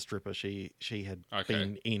the stripper. She had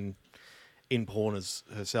been in porn as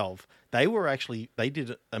herself. They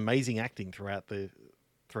did amazing acting throughout the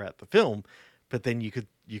film, but then you could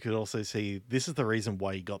also see this is the reason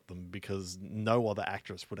why he got them, because no other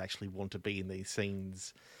actress would actually want to be in these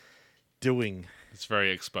scenes doing. It's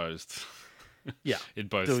very exposed. Yeah, in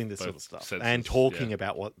both doing this both sort of stuff senses, and talking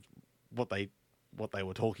about what they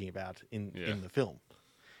were talking about in the film,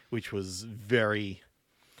 which was a very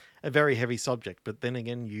heavy subject. But then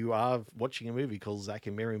again, you are watching a movie called Zack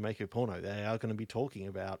and Miri Make a Porno. They are going to be talking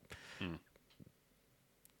about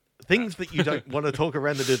things that you don't want to talk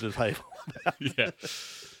around the dinner table about. Yeah.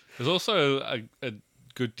 There's also a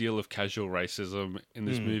good deal of casual racism in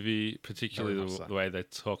this movie, particularly the way they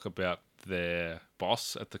talk about their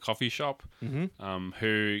boss at the coffee shop,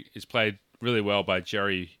 who is played really well by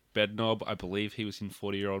Jerry Bednob. I believe he was in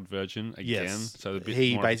 40-Year-Old Virgin again. Yes. So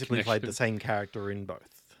he basically played the same character in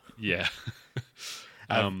both. Yeah.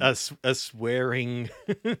 A swearing,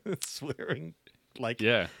 like,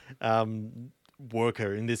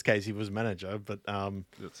 worker. In this case, he was manager, but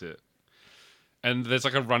that's it. And there's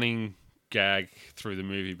like a running gag through the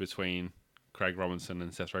movie between Craig Robinson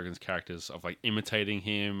and Seth Rogen's characters of like imitating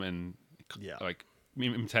him and like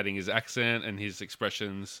imitating his accent and his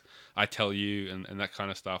expressions. I tell you, and that kind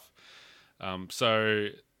of stuff. So,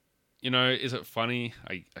 is it funny?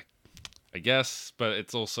 I guess, but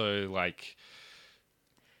it's also like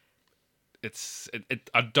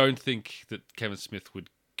I don't think that Kevin Smith would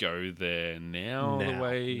go there now the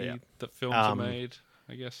way that films are made,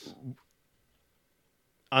 I guess.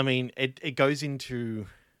 I mean, it goes into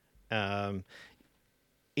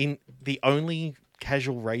in the only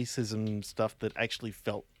casual racism stuff that actually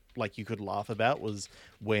felt like you could laugh about was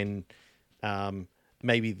when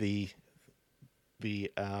maybe the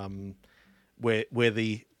where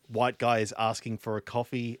the white guy is asking for a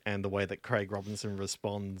coffee and the way that Craig Robinson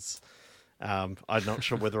responds. I'm not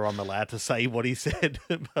sure whether I'm allowed to say what he said,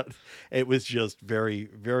 but it was just very,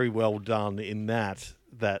 very well done in that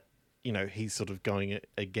he's sort of going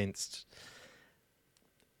against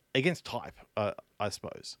type, I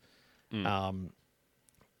suppose.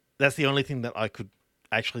 That's the only thing that I could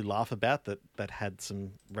actually laugh about that had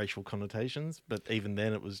some racial connotations. But even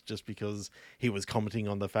then, it was just because he was commenting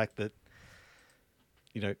on the fact that,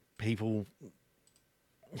 people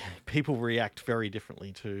react very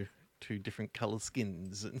differently to different color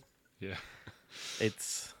skins. And yeah,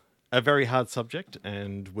 it's a very hard subject,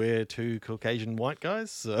 and we're two Caucasian white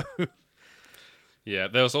guys, so Yeah,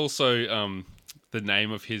 there was also the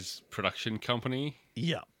name of his production company,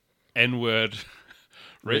 yeah. N-word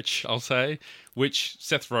Rich, I'll say, which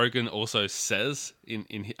Seth Rogen also says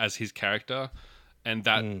in as his character, and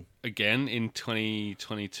that again in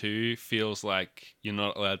 2022 feels like you're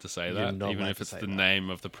not allowed to say that, even if it's the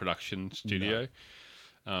name of the production studio,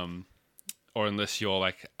 or unless you're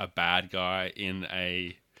like a bad guy in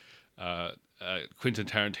a Quentin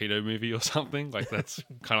Tarantino movie or something. Like that's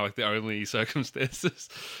kind of like the only circumstances.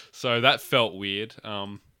 So that felt weird.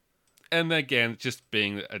 And again, just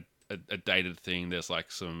being a dated thing, there's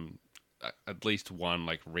like some at least one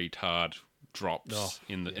like retard drops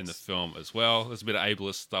in the film as well. There's a bit of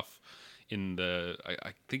ableist stuff in the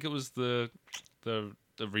I think it was the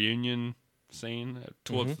reunion scene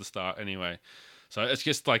towards the start anyway. So it's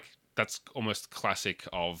just like that's almost classic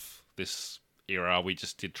of this era. We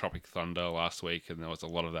just did Tropic Thunder last week, and there was a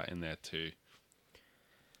lot of that in there too.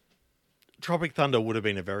 Tropic Thunder would have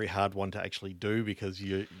been a very hard one to actually do because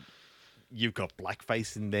you've got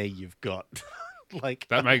blackface in there. You've got like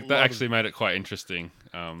that actually made it quite interesting.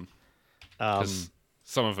 Because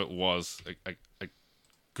some of it was a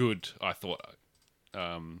good, I thought,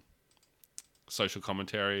 social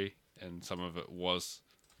commentary, and some of it was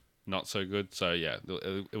not so good. So yeah,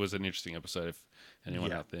 it was an interesting episode. If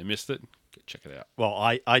anyone out there missed it, check it out. Well,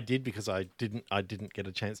 I did because I didn't get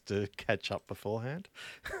a chance to catch up beforehand.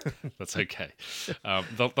 That's okay.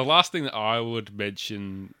 The last thing that I would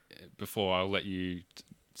mention before I'll let you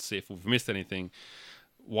see if we've missed anything,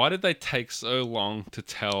 why did they take so long to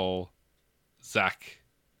tell Zach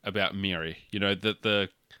about Miri? You know, the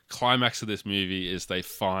climax of this movie is they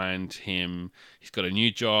find him, he's got a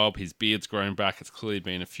new job, his beard's grown back, it's clearly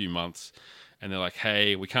been a few months, and they're like,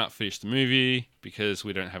 hey, we can't finish the movie because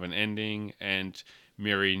we don't have an ending, and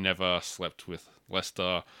Miri never slept with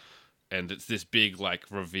Lester, and it's this big like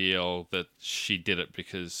reveal that she did it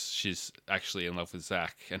because she's actually in love with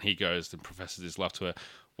Zach, and he goes and professes his love to her.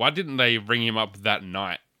 Why didn't they ring him up that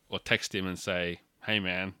night or text him and say, hey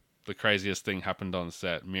man, the craziest thing happened on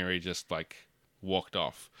set, Miri just like walked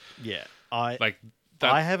off? Yeah, I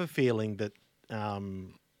have a feeling that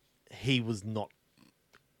he was not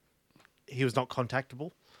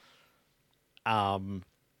contactable.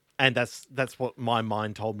 And that's what my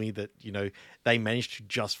mind told me, that, you know, they managed to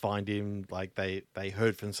just find him. Like they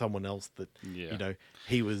heard from someone else that, you know,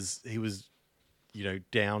 he was, you know,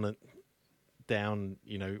 down,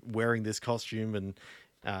 you know, wearing this costume. And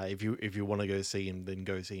if you want to go see him, then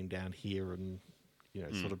go see him down here, and, you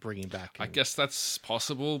know, sort of bring him back. I guess that's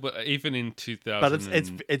possible, but even in 2000,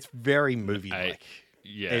 but it's very movie-like.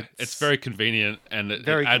 Yeah, it's very convenient, and it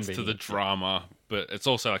adds to the drama. But it's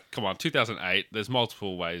also like, come on, 2008. There's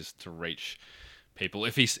multiple ways to reach people.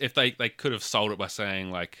 If they could have sold it by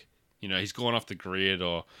saying like, you know, he's gone off the grid,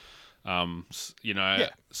 or, you know,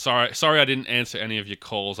 sorry, I didn't answer any of your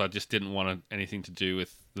calls. I just didn't want anything to do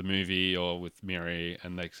with the movie or with Miri.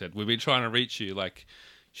 And they said, we've been trying to reach you. Like,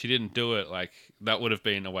 she didn't do it. Like, that would have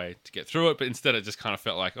been a way to get through it. But instead, it just kind of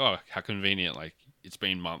felt like, oh, how convenient. Like, it's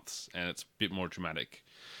been months, and it's a bit more dramatic.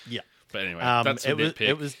 Yeah. But anyway, that's a nitpick.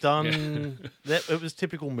 It was done. It was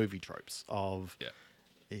typical movie tropes of.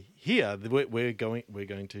 Yeah. Here, we're going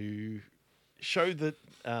to show that.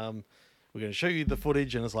 We're going to show you the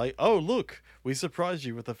footage, and it's like, oh look, we surprised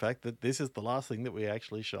you with the fact that this is the last thing that we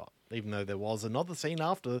actually shot, even though there was another scene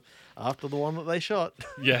after the one that they shot.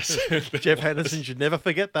 Yes. Jeff Henderson should never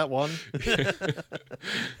forget that one.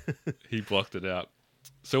 He blocked it out.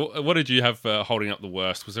 So, what did you have holding up the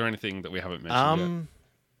worst? Was there anything that we haven't mentioned yet?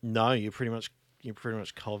 No, you pretty much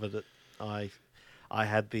covered it. I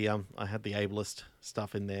had the ableist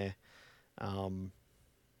stuff in there.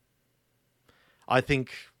 I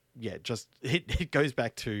think, yeah, just it goes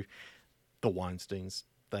back to the Weinsteins.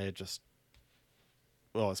 They are just,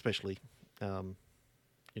 well, especially, you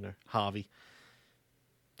know, Harvey,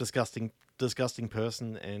 disgusting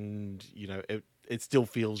person, and, you know, it still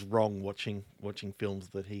feels wrong watching films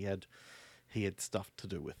that he had stuff to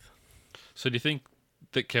do with. So do you think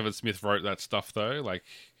that Kevin Smith wrote that stuff though? Like,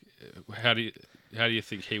 how do you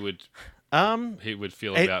think he would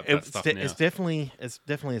feel about that stuff now? It's definitely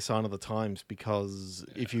a sign of the times, because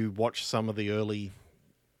if you watch some of the early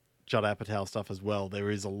Judd Apatow stuff as well, there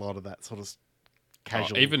is a lot of that sort of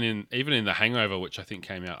casual. Even in The Hangover, which I think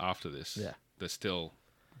came out after this, they're still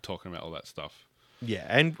talking about all that stuff. Yeah,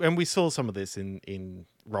 and we saw some of this in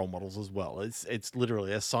Role Models as well. It's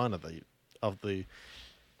literally a sign of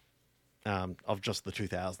just the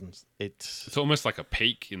 2000s. It's almost like a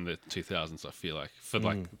peak in the 2000s, I feel like, for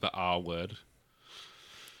like the R word.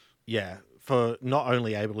 Yeah, for not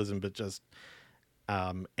only ableism but just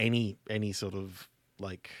any sort of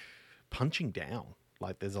like punching down.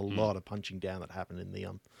 Like there's a lot of punching down that happened in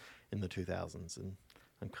the 2000s, and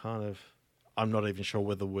I'm not even sure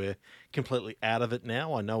whether we're completely out of it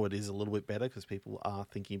now. I know it is a little bit better because people are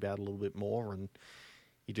thinking about it a little bit more, and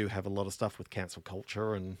you do have a lot of stuff with cancel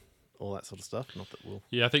culture and all that sort of stuff. Not that we'll...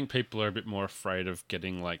 Yeah, I think people are a bit more afraid of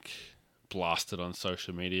getting like blasted on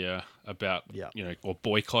social media about, or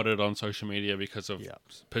boycotted on social media because of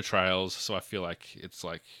portrayals. So I feel like it's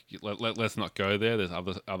like, let's not go there. There's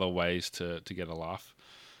other ways to get a laugh.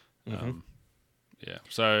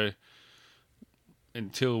 So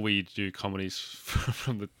until we do comedies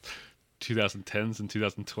from the 2010s and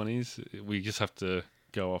 2020s, we just have to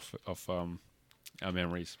go off our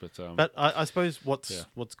memories. But I suppose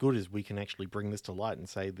what's good is we can actually bring this to light and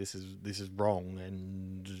say this is wrong,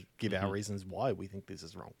 and give our reasons why we think this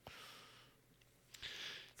is wrong.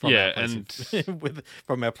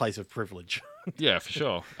 From our place of privilege. Yeah, for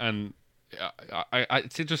sure. And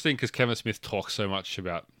it's interesting because Kevin Smith talks so much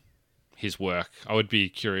about his work. I would be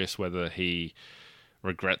curious whether he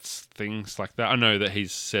regrets things like that. I know that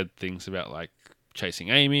he's said things about like Chasing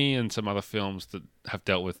Amy and some other films that have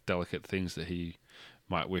dealt with delicate things that he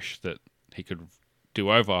might wish that he could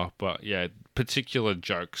do over. But yeah, particular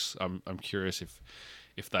jokes, I'm curious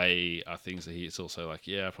if they are things that he's also like,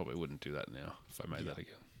 yeah, I probably wouldn't do that now if I made that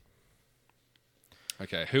again.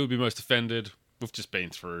 Okay, who would be most offended? We've just been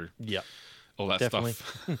through all that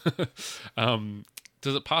stuff.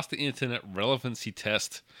 Does it pass the internet relevancy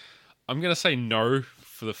test? I'm going to say no,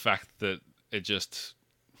 for the fact that it just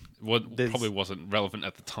probably wasn't relevant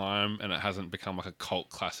at the time, and it hasn't become like a cult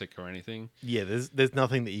classic or anything. Yeah, there's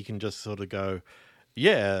nothing that you can just sort of go,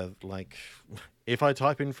 yeah, like if I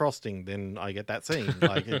type in frosting, then I get that scene.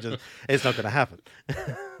 Like it's not going to happen.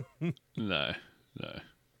 No.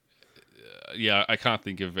 Yeah, I can't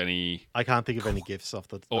think of any. I can't think of any gifs off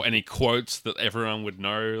the or any quotes that everyone would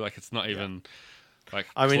know. Like it's not even like.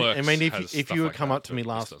 I mean, if you had come up to me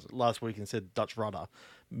last week and said Dutch rudder,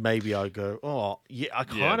 maybe I'd go, oh yeah, I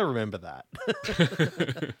kind of remember that.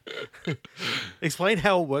 Explain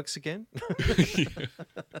how it works again.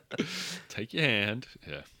 Take your hand,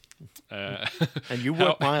 and you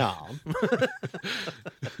work my arm.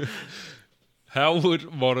 How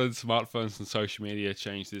would modern smartphones and social media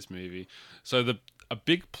change this movie? So a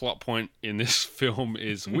big plot point in this film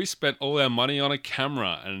is we spent all our money on a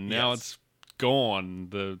camera and now it's gone.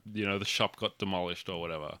 The shop got demolished or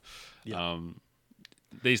whatever. Yeah.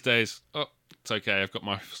 These days, it's okay. I've got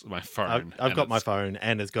my phone. I've got my phone,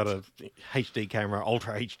 and it's got a HD camera,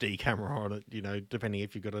 ultra HD camera on it. Depending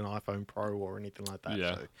if you've got an iPhone Pro or anything like that.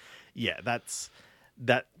 Yeah. So,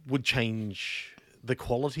 that would change the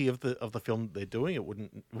quality of the film that they're doing. It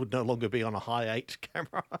would no longer be on a high 8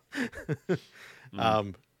 camera,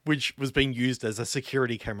 which was being used as a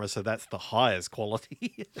security camera. So that's the highest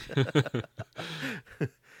quality.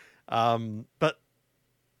 But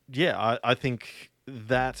yeah, I think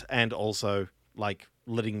that, and also like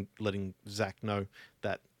letting Zach know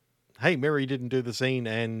that, hey, Mary didn't do the scene,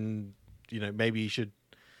 and maybe you should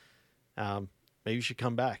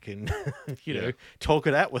come back and talk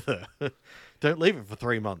it out with her. Don't leave it for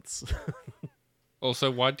 3 months.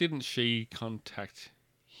 Also, why didn't she contact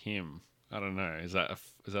him? I don't know. Is that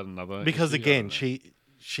another? Because issue? Again,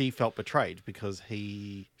 she felt betrayed because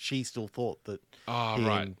she still thought that. Oh,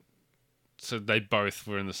 right. So they both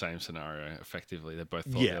were in the same scenario. Effectively, they both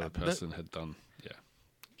thought the other person had done.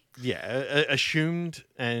 Assumed,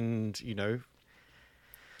 and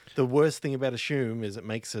the worst thing about assume is it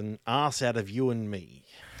makes an ass out of you and me.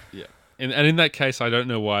 Yeah, and in that case, I don't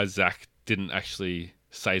know why Zach didn't actually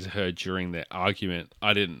say to her during their argument,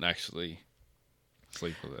 I didn't actually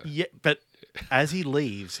sleep with her. Yeah, but as he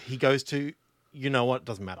leaves, he goes to, you know what,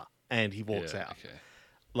 doesn't matter. And he walks out. Okay.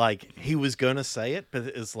 Like, he was going to say it, but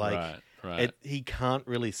it's like, right. He can't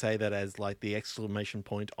really say that as like the exclamation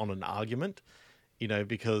point on an argument,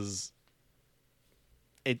 because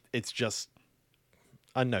it's just,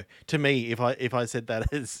 I don't know. To me, if I said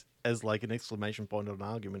that as like an exclamation point on an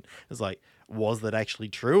argument, it's like, was that actually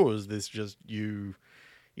true, or is this just you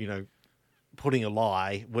putting a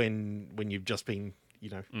lie when you've just been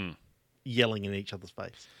yelling in each other's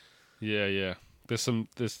face? Yeah. It's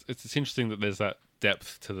interesting that there's that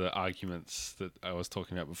depth to the arguments that I was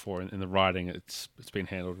talking about before in the writing. It's been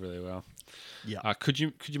handled really well. Yeah. Could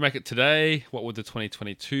you make it today? What would the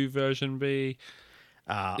 2022 version be?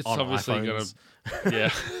 It's obviously going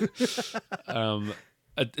to,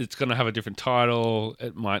 it's going to have a different title.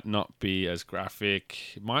 It might not be as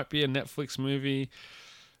graphic. It might be a Netflix movie.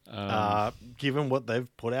 Given what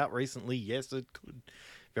they've put out recently, yes, it could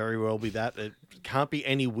very well be that. It can't be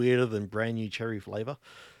any weirder than brand new cherry flavor.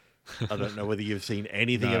 I don't know whether you've seen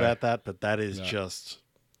anything about that, but that is just,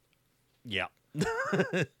 yeah.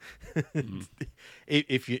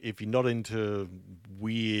 If you're not into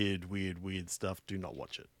weird stuff, do not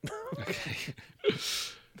watch it. Okay.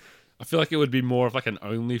 I feel like it would be more of like an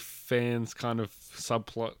OnlyFans kind of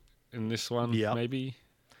subplot in this one, maybe.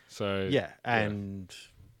 So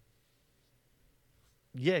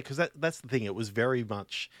because that's the thing. It was very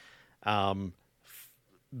much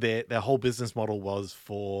their whole business model was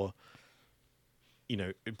for, you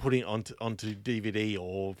know, putting onto DVD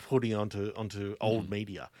or putting onto old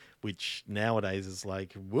media, which nowadays is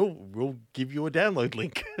like, we'll give you a download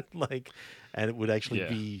link, like, and it would actually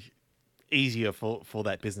be easier for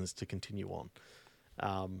that business to continue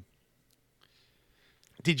on.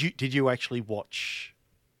 Did you actually watch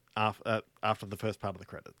after the first part of the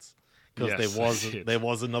credits? Because there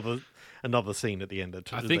was another scene at the end.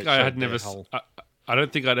 I think I had never. I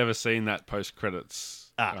don't think I'd ever seen that post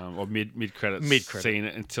credits or mid credits scene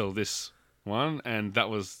until this one, and that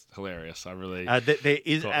was hilarious. I really there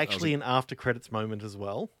is actually an after credits moment as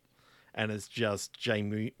well, and it's just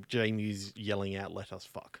Jamie's yelling out, "Let us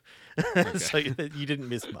fuck." Okay. So you didn't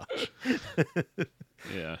miss much.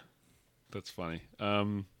 Yeah, that's funny.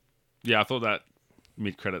 I thought that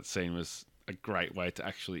mid credits scene was a great way to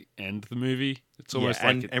actually end the movie. It's almost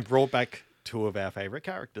like and brought back two of our favorite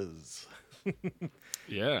characters.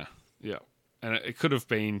 Yeah. And it could have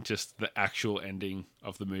been just the actual ending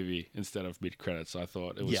of the movie instead of mid-credits. I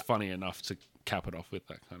thought it was funny enough to cap it off with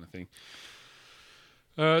that kind of thing.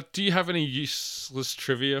 Do you have any useless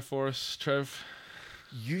trivia for us, Trev?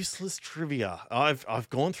 Useless trivia. I've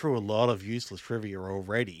gone through a lot of useless trivia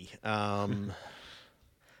already.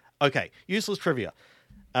 Okay, useless trivia.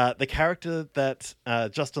 The character that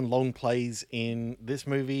Justin Long plays in this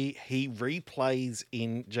movie, he replays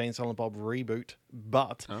in Jay and Silent Bob Reboot,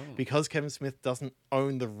 but because Kevin Smith doesn't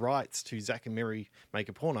own the rights to Zack and Miri Make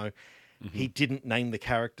a Porno, he didn't name the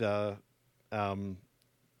character in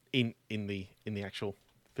the actual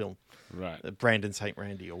film. Right. Brandon St.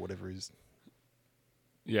 Randy or whatever his.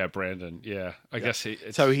 Yeah, Brandon. Yeah, I guess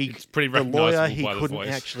it's the pretty recognizable lawyer, he by the couldn't voice.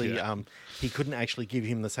 actually he couldn't actually give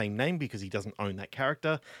him the same name because he doesn't own that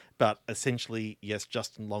character. But essentially, yes,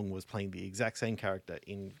 Justin Long was playing the exact same character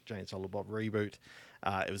in Jay and Silent Bob Reboot.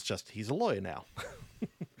 It was just he's a lawyer now.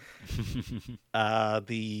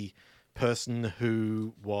 The person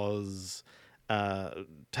who was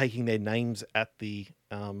taking their names at the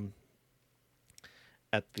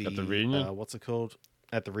reunion, what's it called?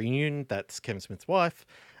 At the reunion, that's Kevin Smith's wife.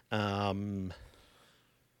 Tyler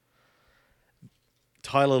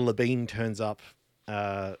Labine turns up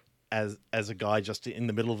as a guy just in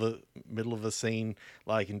the middle of a scene,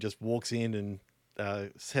 like, and just walks in, and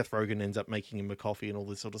Seth Rogen ends up making him a coffee and all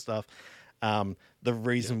this sort of stuff. The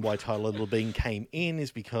reason why Tyler Labine came in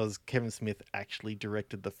is because Kevin Smith actually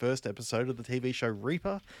directed the first episode of the TV show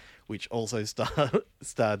Reaper, which also starred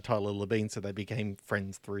Tyler Labine, so they became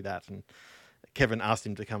friends through that, and Kevin asked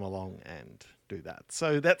him to come along and do that.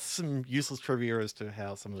 So that's some useless trivia as to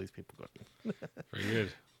how some of these people got in.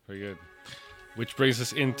 Very good. Which brings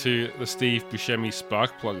us into the Steve Buscemi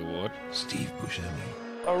Spark Plug Award. Steve Buscemi.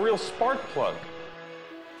 A real spark plug.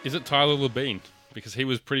 Is it Tyler Labine? Because he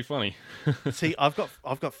was pretty funny. See, I've got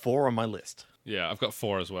 4 on my list. Yeah, I've got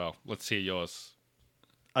 4 as well. Let's hear yours.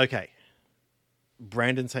 Okay.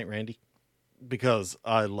 Brandon St. Randy, because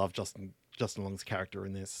I love Justin Long's character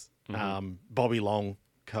in this. Bobby Long,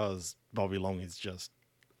 because Bobby Long is just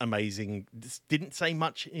amazing. Just didn't say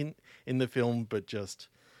much in the film, but just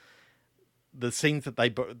the scenes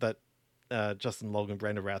that Justin Long and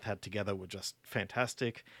Brandon Routh had together were just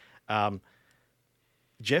fantastic.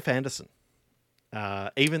 Jeff Anderson,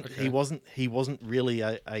 he wasn't really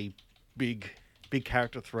a big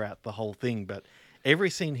character throughout the whole thing, but every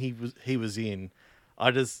scene he was in,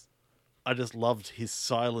 I just loved his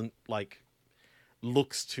silent, like,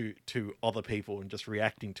 looks to other people and just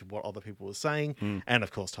reacting to what other people were saying. And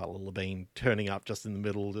of course Tyler Labine turning up just in the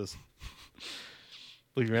middle, just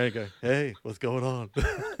looking around and go, "Hey, what's going on?"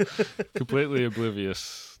 Completely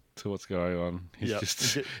oblivious to what's going on. He's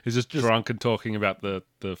just drunk and talking about the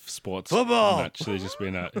sports football match that he's just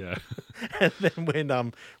been at. Yeah. And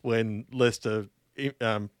then when Lester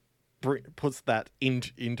puts that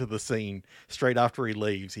into the scene straight after he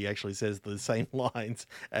leaves, he actually says the same lines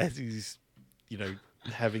as he's, you know,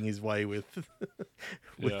 having his way with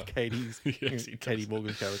Katie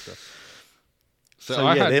Morgan's character.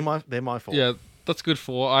 So they're my fault. Yeah, that's good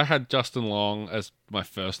for. I had Justin Long as my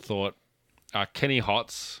first thought. Kenny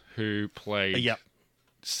Hotz, who played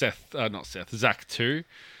Zach 2.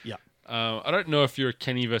 Yeah. I don't know if you're a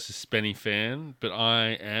Kenny versus Spenny fan, but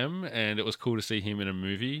I am, and it was cool to see him in a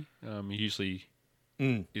movie. He usually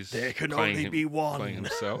is there can playing only be one. playing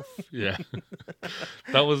himself. Yeah,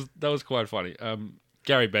 that was quite funny.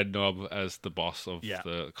 Gary Bednob as the boss of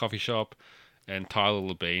the coffee shop, and Tyler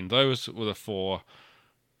Labine. Those were the four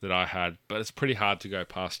that I had, but it's pretty hard to go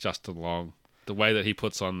past Justin Long. The way that he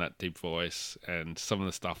puts on that deep voice and some of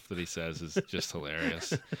the stuff that he says is just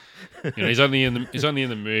hilarious. He's only in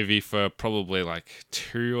the movie for probably like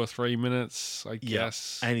 2 or 3 minutes, I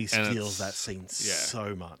guess. And he steals that scene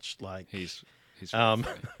so much. Like he's really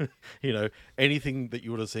funny. Anything that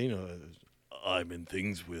you would have seen. I'm in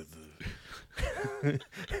things with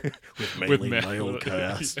mainly male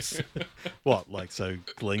casts. What, like so?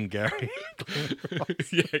 Glenn Gary.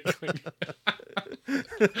 Glenn.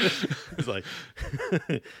 It's like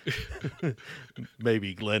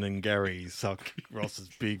maybe Glenn and Gary suck Ross's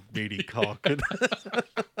big meaty cock. And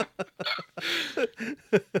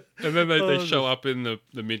then they show up in the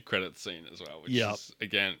mid-credit scene as well, which is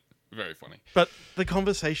again very funny. But the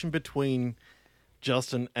conversation between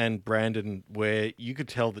Justin and Brandon, where you could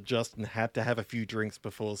tell that Justin had to have a few drinks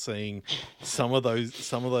before seeing some of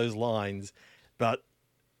those lines, but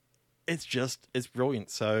it's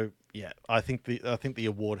brilliant. So yeah, I think the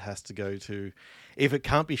award has to go to, if it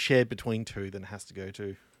can't be shared between two, then it has to go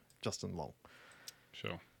to Justin Long.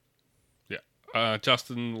 Sure. Yeah,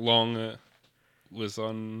 Justin Long was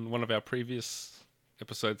on one of our previous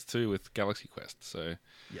episodes too with Galaxy Quest. So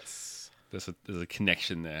yes. There's a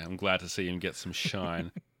connection there. I'm glad to see him get some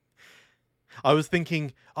shine. I was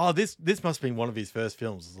thinking, this must have been one of his first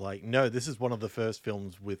films. It's like, no, this is one of the first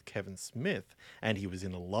films with Kevin Smith, and he was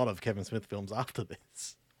in a lot of Kevin Smith films after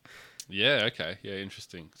this. Yeah, okay. Yeah,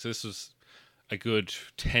 interesting. So this was a good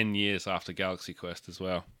 10 years after Galaxy Quest as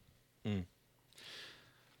well. Mm.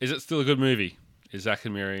 Is it still a good movie? Is Zack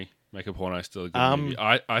and Miri Make a Porno still a good movie?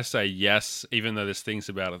 I say yes, even though there's things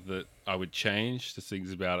about it that I would change. There's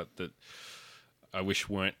things about it that I wish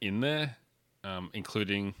weren't in there,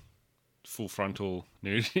 including full frontal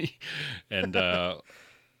nudity and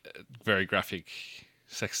very graphic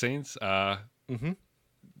sex scenes.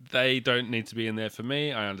 They don't need to be in there for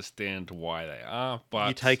me. I understand why they are, but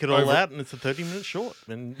you take it all out and it's a 30-minute short.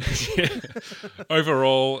 And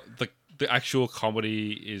overall, the actual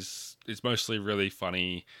comedy is mostly really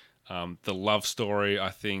funny. The love story, I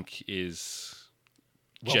think, is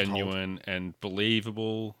genuine and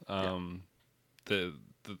believable.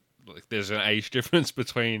 There's an age difference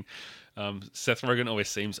between Seth Rogen always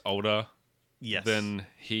seems older than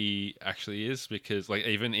he actually is, because like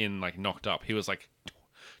even in like Knocked Up, he was like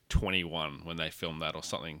 21 when they filmed that or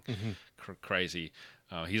something crazy.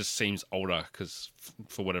 He just seems older because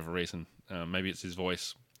for whatever reason, maybe it's his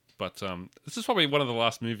voice. But this is probably one of the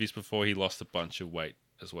last movies before he lost a bunch of weight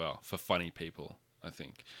as well, for funny people, I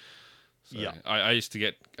think. So yeah, I used to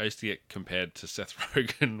get compared to Seth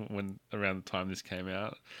Rogen when around the time this came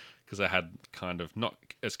out, because I had kind of not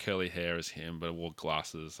as curly hair as him, but I wore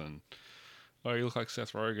glasses and you look like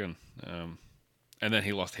Seth Rogen. And then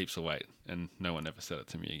he lost heaps of weight, and no one ever said it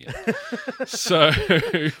to me again. So,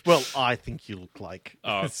 well, I think you look like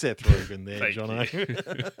Seth Rogen there, Jono.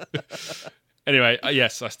 Anyway,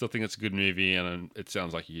 yes, I still think it's a good movie, and it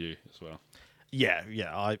sounds like you do as well. Yeah.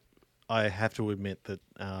 I have to admit that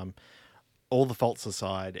all the faults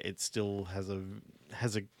aside, it still has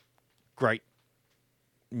a great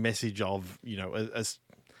message of,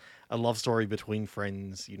 a love story between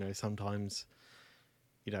friends. Sometimes,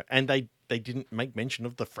 and they didn't make mention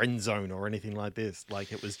of the friend zone or anything like this.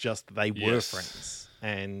 Like, it was just they were friends,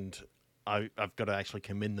 and I've got to actually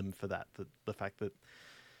commend them for that. The fact that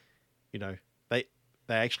they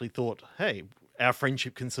actually thought, hey, our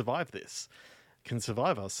friendship can survive this. Can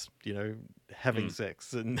survive us, having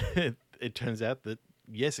sex. And it turns out that,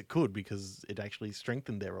 yes, it could, because it actually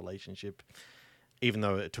strengthened their relationship, even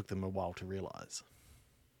though it took them a while to realize.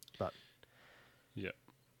 But, yeah,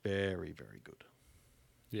 very, very good.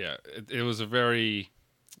 Yeah, it was a very,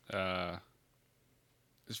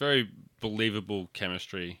 it's very believable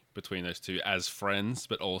chemistry between those two as friends,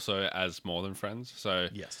 but also as more than friends. So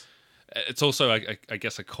yes. It's also, I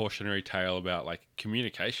guess, a cautionary tale about like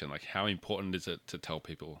communication. Like, how important is it to tell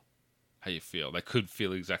people how you feel? They could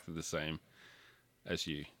feel exactly the same as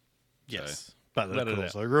you. Yes, so but that could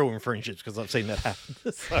also ruin friendships, because I've seen that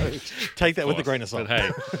happen. So take that with a grain of salt.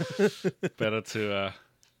 But hey,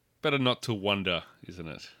 better not to wonder, isn't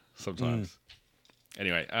it? Sometimes.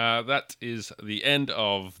 Anyway, that is the end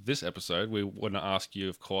of this episode. We want to ask you,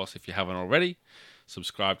 of course, if you haven't already,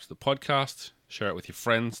 subscribe to the podcast. Share it with your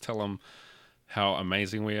friends. Tell them how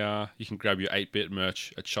amazing we are. You can grab your 8-bit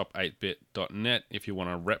merch at shop8bit.net if you want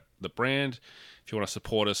to rep the brand. If you want to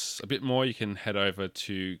support us a bit more, you can head over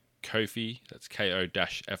to Ko-fi, that's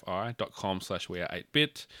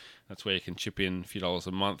ko-fi.com/weare8bit. That's where you can chip in a few dollars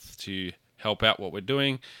a month to help out what we're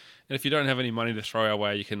doing. And if you don't have any money to throw our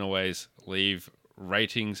way, you can always leave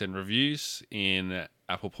ratings and reviews in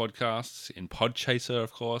Apple Podcasts, in Podchaser,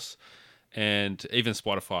 of course, and even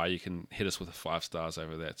Spotify. You can hit us with 5 stars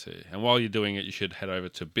over there too. And while you're doing it, you should head over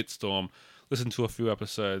to BitStorm, listen to a few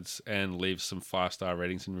episodes, and leave some 5-star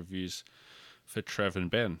ratings and reviews for Trev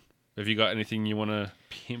and Ben. Have you got anything you want to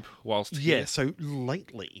pimp whilst here? Yeah, so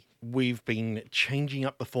lately we've been changing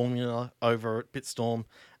up the formula over at BitStorm.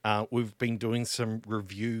 We've been doing some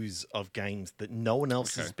reviews of games that no one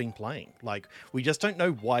else has been playing. Like, we just don't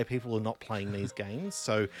know why people are not playing these games.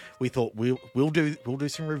 So we thought we'll do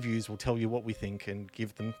some reviews. We'll tell you what we think and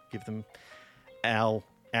give them our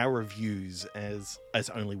reviews as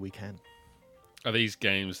only we can. Are these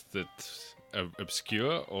games that are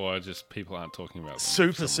obscure, or just people aren't talking about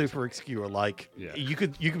them? Super obscure. Like, you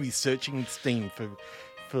could be searching Steam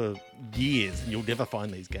for years and you'll never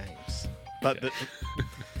find these games. But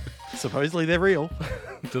supposedly they're real.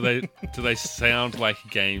 Do they sound like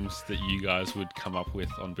games that you guys would come up with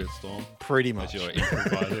on BitStorm? Pretty much. As you're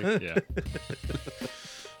improvising? Yeah.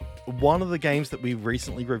 One of the games that we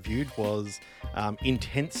recently reviewed was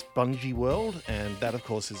Intense Bungee World, and that, of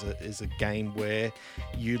course, is a game where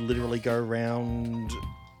you literally go around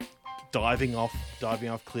diving off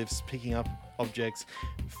cliffs, picking up objects,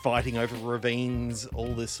 fighting over ravines,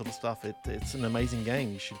 all this sort of stuff. It's an amazing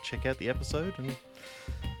game. You should check out the episode and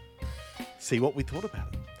see what we thought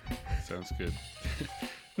about it. Sounds good.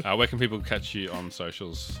 Where can people catch you on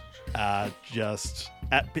socials? Just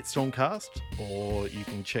at BitstormCast, or you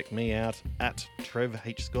can check me out at Trev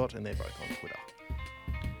H. Scott, and they're both on Twitter.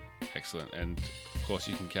 Excellent. And of course,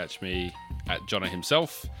 you can catch me at Jono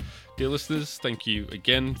himself. Dear listeners, thank you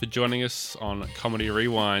again for joining us on Comedy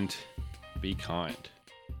Rewind. Be kind.